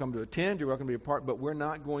fellowship. You're welcome to attend. You're welcome to be a part, but we're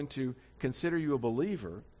not going to consider you a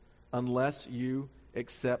believer unless you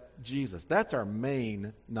accept Jesus. That's our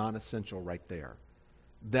main non-essential right there.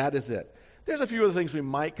 That is it. There's a few other things we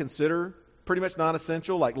might consider pretty much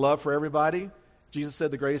non-essential, like love for everybody. Jesus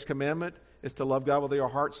said the greatest commandment is to love God with your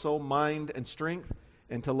heart, soul, mind, and strength,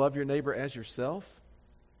 and to love your neighbor as yourself.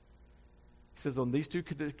 He says on these 2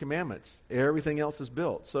 commandments, everything else is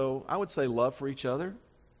built. So I would say love for each other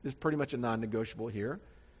is pretty much a non-negotiable here.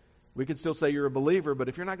 We could still say you're a believer, but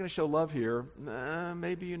if you're not going to show love here,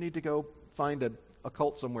 maybe you need to go find a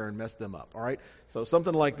cult somewhere and mess them up, all right? So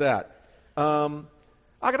something like that.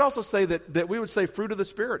 I could also say that we would say fruit of the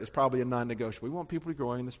Spirit is probably a non-negotiable. We want people to be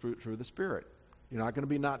growing in the fruit of the Spirit. You're not going to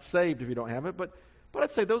be not saved if you don't have it, but I'd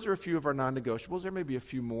say those are a few of our non-negotiables. There may be a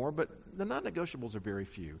few more, but the non-negotiables are very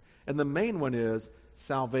few. And the main one is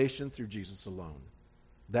salvation through Jesus alone.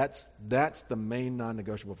 That's the main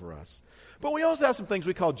non-negotiable for us. But we also have some things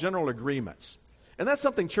we call general agreements. And that's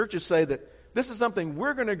something churches say that this is something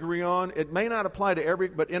we're going to agree on. It may not apply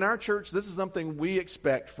to but in our church, this is something we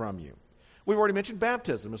expect from you. We've already mentioned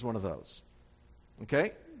baptism as one of those.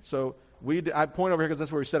 Okay? So I point over here because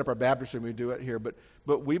that's where we set up our baptistry and we do it here. But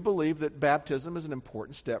we believe that baptism is an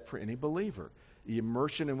important step for any believer. The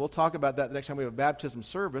immersion, and we'll talk about that the next time we have a baptism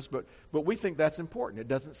service, but we think that's important. It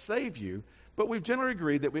doesn't save you, but we've generally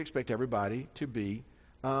agreed that we expect everybody to be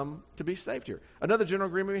saved here. Another general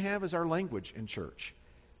agreement we have is our language in church.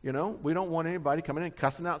 You know, we don't want anybody coming in and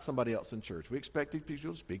cussing out somebody else in church. We expect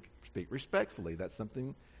people to speak respectfully. That's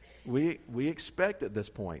something we expect at this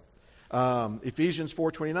point. Ephesians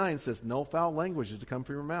 4:29 says, "No foul language is to come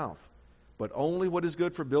from your mouth, but only what is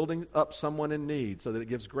good for building up someone in need, so that it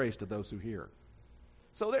gives grace to those who hear."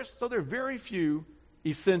 So there are very few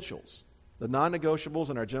essentials, the non-negotiables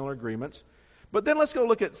and our general agreements. But then let's go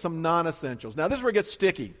look at some non-essentials. Now, this is where it gets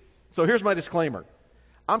sticky. So here's my disclaimer.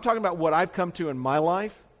 I'm talking about what I've come to in my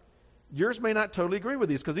life. Yours may not totally agree with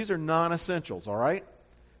these because these are non-essentials, all right?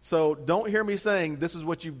 So don't hear me saying this is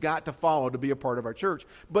what you've got to follow to be a part of our church.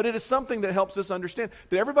 But it is something that helps us understand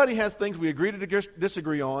that everybody has things we agree to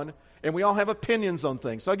disagree on, and we all have opinions on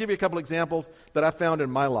things. So I'll give you a couple examples that I found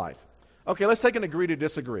in my life. Okay, let's take an agree to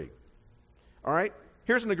disagree. All right?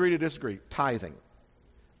 Here's an agree to disagree. Tithing.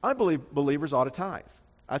 I believe believers ought to tithe.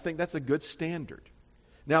 I think that's a good standard.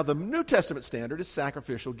 Now, the New Testament standard is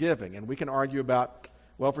sacrificial giving, and we can argue about,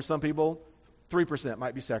 well, for some people, 3%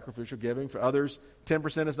 might be sacrificial giving. For others,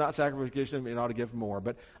 10% is not sacrificial giving, and ought to give more.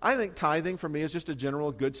 But I think tithing, for me, is just a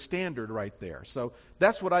general good standard right there. So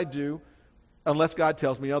that's what I do, unless God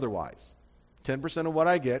tells me otherwise. 10% of what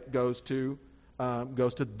I get goes to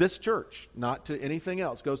this church, not to anything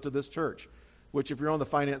else, goes to this church. Which, if you're on the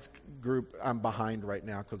finance group, I'm behind right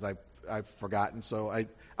now because I've forgotten. So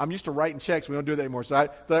I'm used to writing checks. We don't do that anymore. So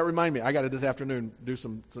that reminded me. I got to this afternoon do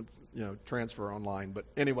some transfer online. But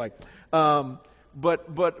anyway, but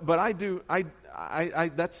I do.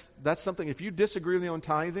 That's something. If you disagree with me on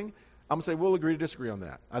tithing, I'm gonna say we'll agree to disagree on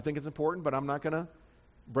that. I think it's important, but I'm not gonna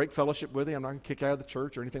break fellowship with you. I'm not gonna kick you out of the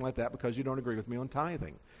church or anything like that because you don't agree with me on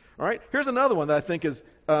tithing. All right. Here's another one that I think is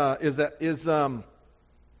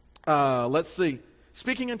let's see,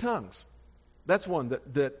 speaking in tongues. That's one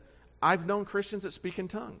that I've known Christians that speak in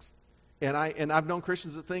tongues, and I've known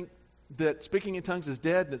Christians that think that speaking in tongues is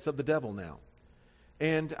dead and it's of the devil now.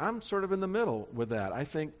 And I'm sort of in the middle with that. I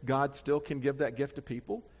think God still can give that gift to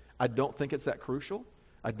people. I don't think it's that crucial.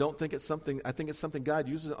 I don't think it's something. I think it's something God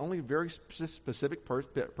uses only in very specific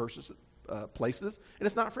places, and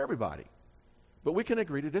it's not for everybody. But we can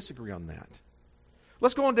agree to disagree on that.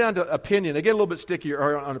 Let's go on down to opinion. They get a little bit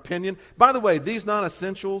stickier on opinion. By the way, these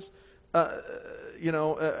non-essentials,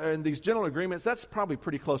 and these general agreements, that's probably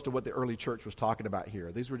pretty close to what the early church was talking about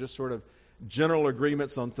here. These were just sort of general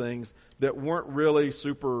agreements on things that weren't really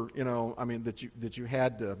super, that you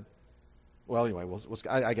had to. Well, anyway,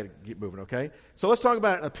 I got to keep moving, okay? So let's talk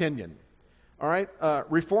about opinion. All right?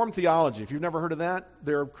 Reformed theology. If you've never heard of that,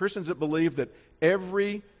 there are Christians that believe that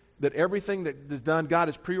everything that is done, God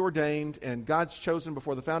has preordained, and God's chosen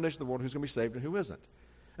before the foundation of the world who's going to be saved and who isn't.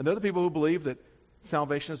 And they're the people who believe that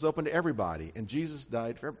salvation is open to everybody, and Jesus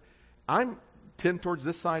died for everybody. I'm tend towards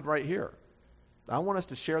this side right here. I want us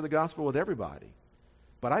to share the gospel with everybody.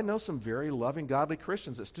 But I know some very loving, godly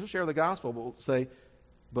Christians that still share the gospel, but will say,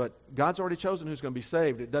 but God's already chosen who's going to be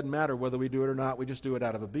saved. It doesn't matter whether we do it or not. We just do it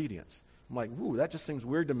out of obedience. I'm like, ooh, that just seems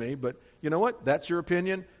weird to me. But you know what? That's your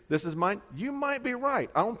opinion. This is mine. You might be right.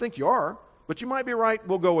 I don't think you are, but you might be right.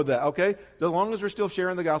 We'll go with that, okay? As long as we're still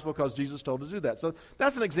sharing the gospel because Jesus told us to do that. So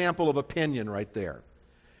that's an example of opinion right there.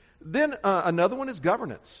 Then another one is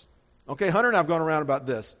governance. Okay, Hunter and I have gone around about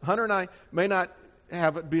this. Hunter and I may not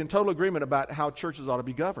be in total agreement about how churches ought to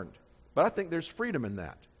be governed, but I think there's freedom in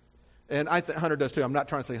that. And I think Hunter does too. I'm not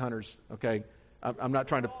trying to say Hunter's, okay? I'm not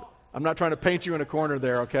trying to paint you in a corner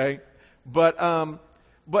there, okay? But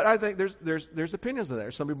I think there's opinions in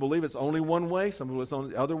there. Some people believe it's only one way. Some people it's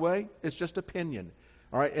only the other way. It's just opinion,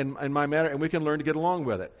 all right? In my matter, and we can learn to get along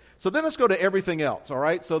with it. So then let's go to everything else, all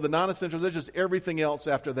right? So the non-essentials, there's just everything else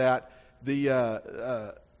after that.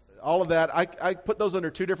 All of that, I put those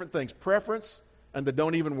under two different things: preference and the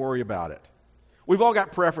don't even worry about it. We've all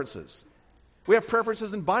got preferences. We have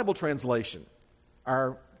preferences in Bible translation.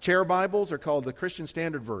 Our chair Bibles are called the Christian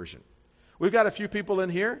Standard Version. We've got a few people in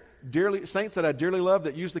here, saints that I dearly love,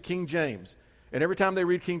 that use the King James. And every time they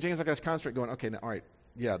read King James, I got to concentrate going, okay, now, all right,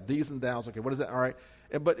 yeah, these and thous, okay, what is that? All right.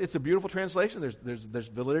 But it's a beautiful translation. There's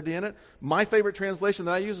validity in it. My favorite translation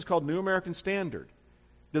that I use is called New American Standard.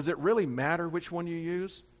 Does it really matter which one you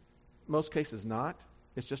use? Most cases not.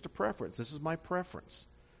 It's just a preference. This is my preference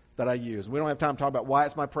that I use. We don't have time to talk about why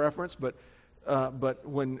it's my preference, but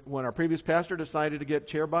when our previous pastor decided to get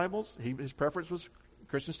chair Bibles, his preference was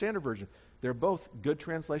Christian Standard Version. They're both good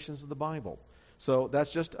translations of the Bible. So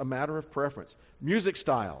that's just a matter of preference. Music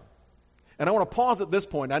style. And I want to pause at this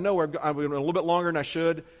point. I know I'm going a little bit longer than I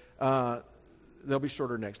should. They'll be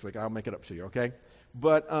shorter next week. I'll make it up to you, okay?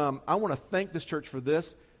 But I want to thank this church for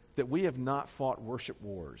this, that we have not fought worship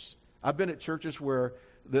wars. I've been at churches where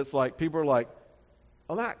that's like people are like,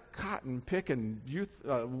 oh, that cotton-picking youth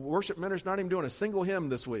worship minister's not even doing a single hymn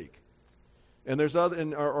this week. And there's other,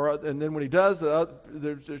 and then when he does,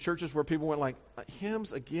 there's churches where people went like,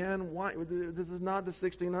 hymns again? Why? This is not the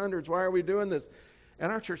 1600s. Why are we doing this?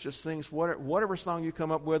 And our church just sings whatever song you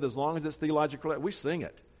come up with, as long as it's theologically, we sing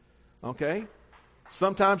it. Okay?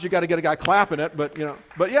 Sometimes you got to get a guy clapping it, but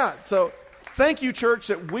yeah. So thank you, church,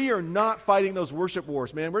 that we are not fighting those worship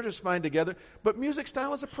wars, man. We're just fighting together. But music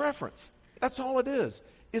style is a preference. That's all it is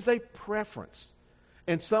a preference.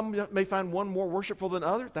 And some may find one more worshipful than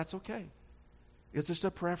other. That's okay. It's just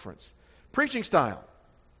a preference. Preaching style.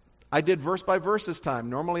 I did verse by verse this time.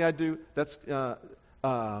 Normally I do what's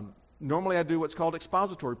called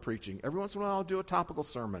expository preaching. Every once in a while I'll do a topical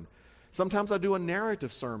sermon. Sometimes I'll do a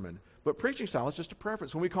narrative sermon. But preaching style is just a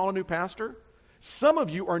preference. When we call a new pastor, some of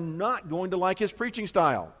you are not going to like his preaching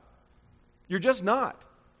style. You're just not.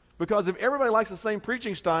 Because if everybody likes the same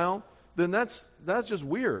preaching style, then that's just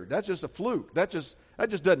weird. That's just a fluke. That just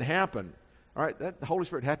doesn't happen. All right, the Holy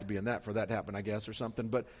Spirit had to be in that for that to happen, I guess, or something.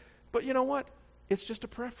 But you know what? It's just a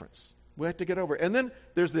preference. We have to get over it. And then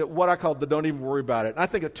there's what I call the don't even worry about it. And I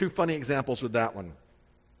think of two funny examples with that one.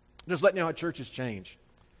 Just letting you know how churches change.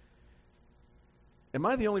 Am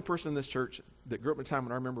I the only person in this church that grew up in a time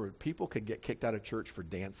when I remember when people could get kicked out of church for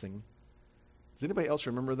dancing? Does anybody else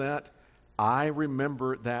remember that? I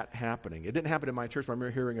remember that happening. It didn't happen in my church, but I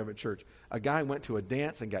remember hearing of it at church. A guy went to a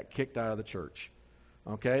dance and got kicked out of the church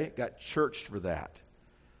Okay? Got churched for that.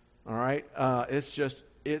 All right? It's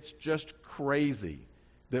just crazy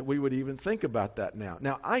that we would even think about that now.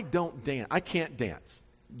 Now, I don't dance. I can't dance.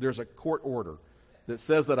 There's a court order that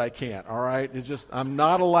says that I can't, all right? It's just, I'm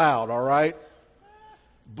not allowed, all right?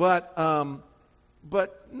 But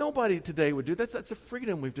nobody today would do that. That's a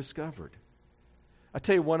freedom we've discovered. I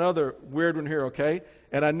tell you one other weird one here, okay?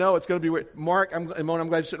 And I know it's going to be weird. Mark, and Mona, I'm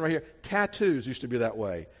glad you're sitting right here. Tattoos used to be that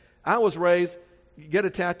way. I was raised, you get a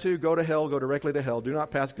tattoo, go to hell, go directly to hell. Do not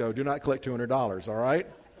pass go. Do not collect $200, all right?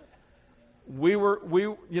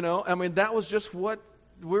 That was just what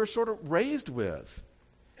we were sort of raised with.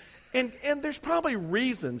 And there's probably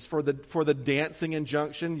reasons for the dancing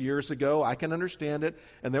injunction years ago. I can understand it.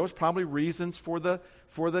 And there was probably reasons for the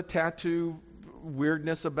tattoo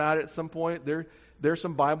weirdness about it at some point. There's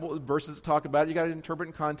some Bible verses that talk about it. You got to interpret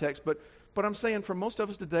in context. But I'm saying for most of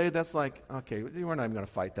us today, that's like, okay, we're not even going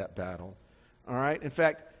to fight that battle. All right? In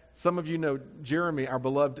fact, some of you know Jeremy, our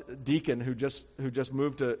beloved deacon who just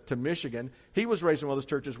moved to Michigan. He was raised in one of those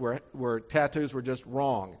churches where tattoos were just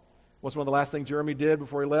wrong. What's one of the last things Jeremy did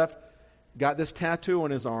before he left? Got this tattoo on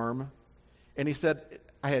his arm, and he said,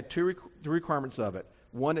 I had two requirements of it.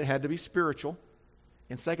 One, it had to be spiritual,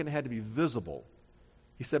 and second, it had to be visible.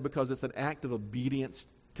 He said, because it's an act of obedience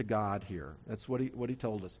to God here. That's what he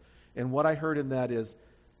told us. And what I heard in that is,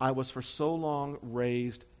 I was for so long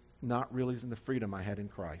raised not realizing the freedom I had in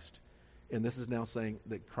Christ. And this is now saying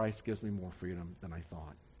that Christ gives me more freedom than I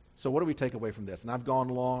thought. So what do we take away from this? And I've gone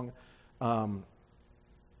long,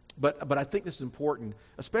 but I think this is important,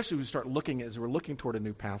 especially as we start looking, as we're looking toward a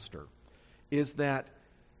new pastor, is that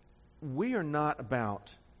we are not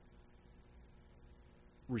about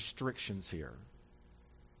restrictions here.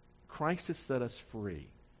 Christ has set us free.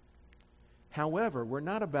 However, we're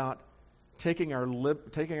not about taking our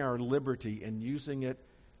liberty and using it,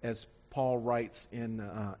 as Paul writes in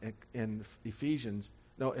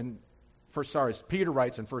Peter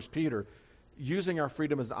writes in 1 Peter, using our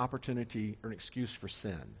freedom as an opportunity or an excuse for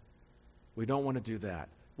sin. We don't want to do that.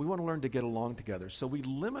 We want to learn to get along together. So we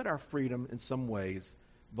limit our freedom in some ways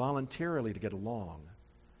voluntarily to get along.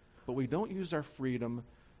 But we don't use our freedom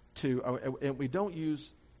and we don't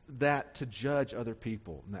use that to judge other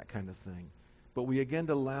people and that kind of thing. But we again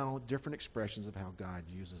allow different expressions of how God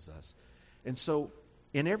uses us. And so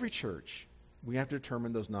in every church, we have to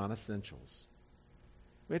determine those non-essentials.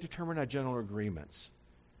 We have to determine our general agreements.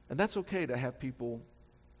 And that's okay to have people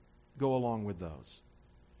go along with those.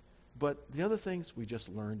 But the other things, we just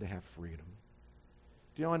learn to have freedom.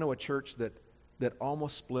 Do you know, I know a church that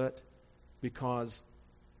almost split because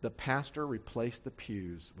the pastor replaced the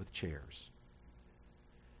pews with chairs.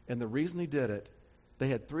 And the reason he did it, they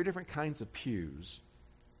had 3 different kinds of pews.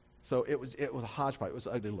 So it was a hodgepodge. It was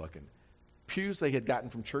ugly looking. Pews they had gotten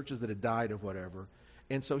from churches that had died or whatever.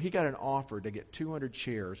 And so he got an offer to get 200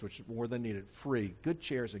 chairs, which is more than needed, free. Good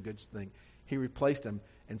chairs, a good thing. He replaced them,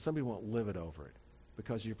 and some people won't live it over it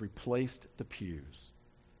because you've replaced the pews.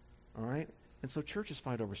 All right? And so churches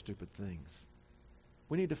fight over stupid things.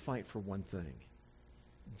 We need to fight for one thing.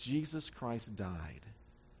 Jesus Christ died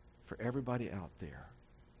for everybody out there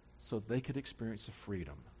so they could experience the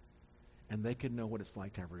freedom and they could know what it's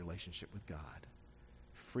like to have a relationship with God,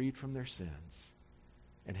 freed from their sins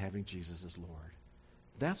and having Jesus as Lord.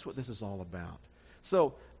 That's what this is all about.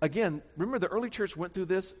 So, again, remember the early church went through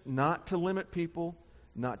this not to limit people,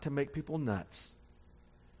 not to make people nuts,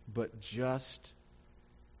 but just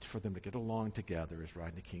for them to get along together, as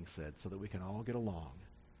Rodney King said, so that we can all get along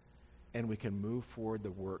and we can move forward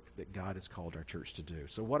the work that God has called our church to do.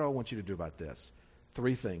 So what do I want you to do about this?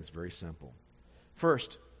 3 things, very simple.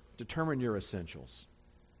 First, determine your essentials.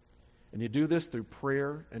 And you do this through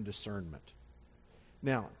prayer and discernment.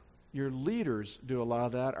 Now, your leaders do a lot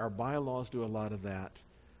of that. Our bylaws do a lot of that.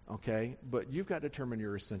 Okay? But you've got to determine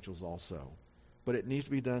your essentials also. But it needs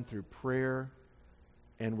to be done through prayer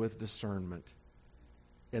and with discernment.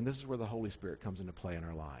 And this is where the Holy Spirit comes into play in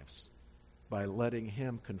our lives, by letting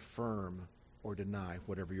Him confirm or deny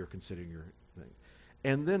whatever you're considering your thing.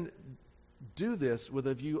 And then do this with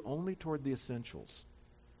a view only toward the essentials.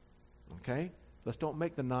 Okay? Let's don't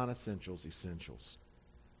make the non-essentials essentials.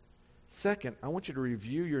 Second, I want you to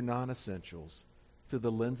review your non-essentials through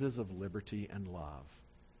the lenses of liberty and love.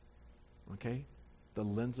 Okay? The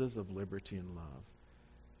lenses of liberty and love.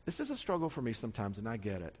 This is a struggle for me sometimes, and I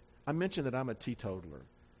get it. I mentioned that I'm a teetotaler.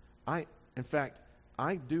 In fact,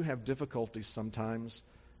 I do have difficulties sometimes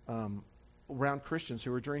around Christians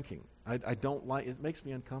who are drinking. I don't like it. It makes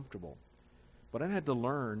me uncomfortable. But I've had to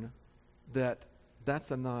learn that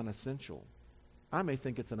that's a non-essential. I may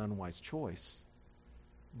think it's an unwise choice,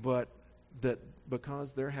 but that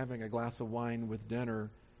because they're having a glass of wine with dinner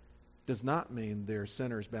does not mean they're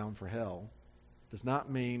sinners bound for hell, does not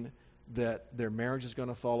mean that their marriage is going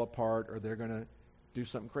to fall apart or they're going to do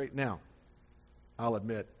something great. Now, I'll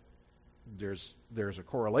admit there's a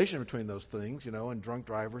correlation between those things, and drunk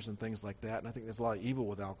drivers and things like that, and I think there's a lot of evil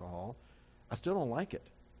with alcohol. I still don't like it.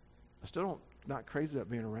 I still not crazy about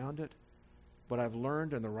being around it, but I've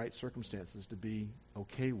learned in the right circumstances to be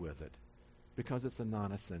okay with it because it's a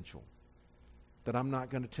non-essential. That I'm not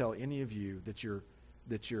going to tell any of you that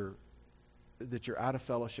you're out of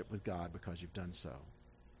fellowship with God because you've done so.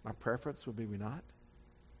 My preference would be we not.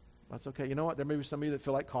 That's okay. You know what? There may be some of you that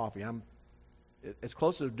feel like coffee. I'm as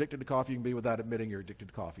close to addicted to coffee you can be without admitting you're addicted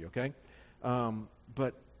to coffee, okay?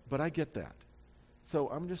 But I get that. So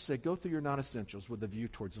I'm just saying, go through your non-essentials with a view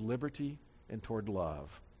towards liberty and toward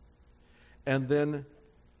love. And then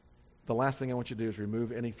the last thing I want you to do is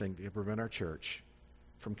remove anything that can prevent our church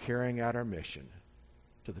from carrying out our mission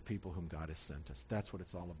to the people whom God has sent us. That's what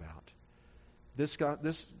it's all about.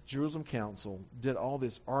 This Jerusalem council did all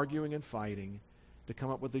this arguing and fighting to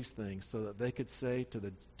come up with these things so that they could say to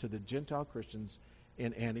the Gentile Christians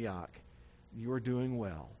in Antioch, you are doing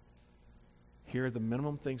well. Here are the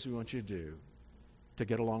minimum things we want you to do to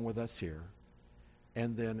get along with us here.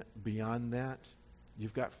 And then beyond that,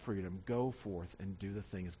 you've got freedom. Go forth and do the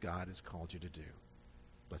things God has called you to do.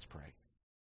 Let's pray.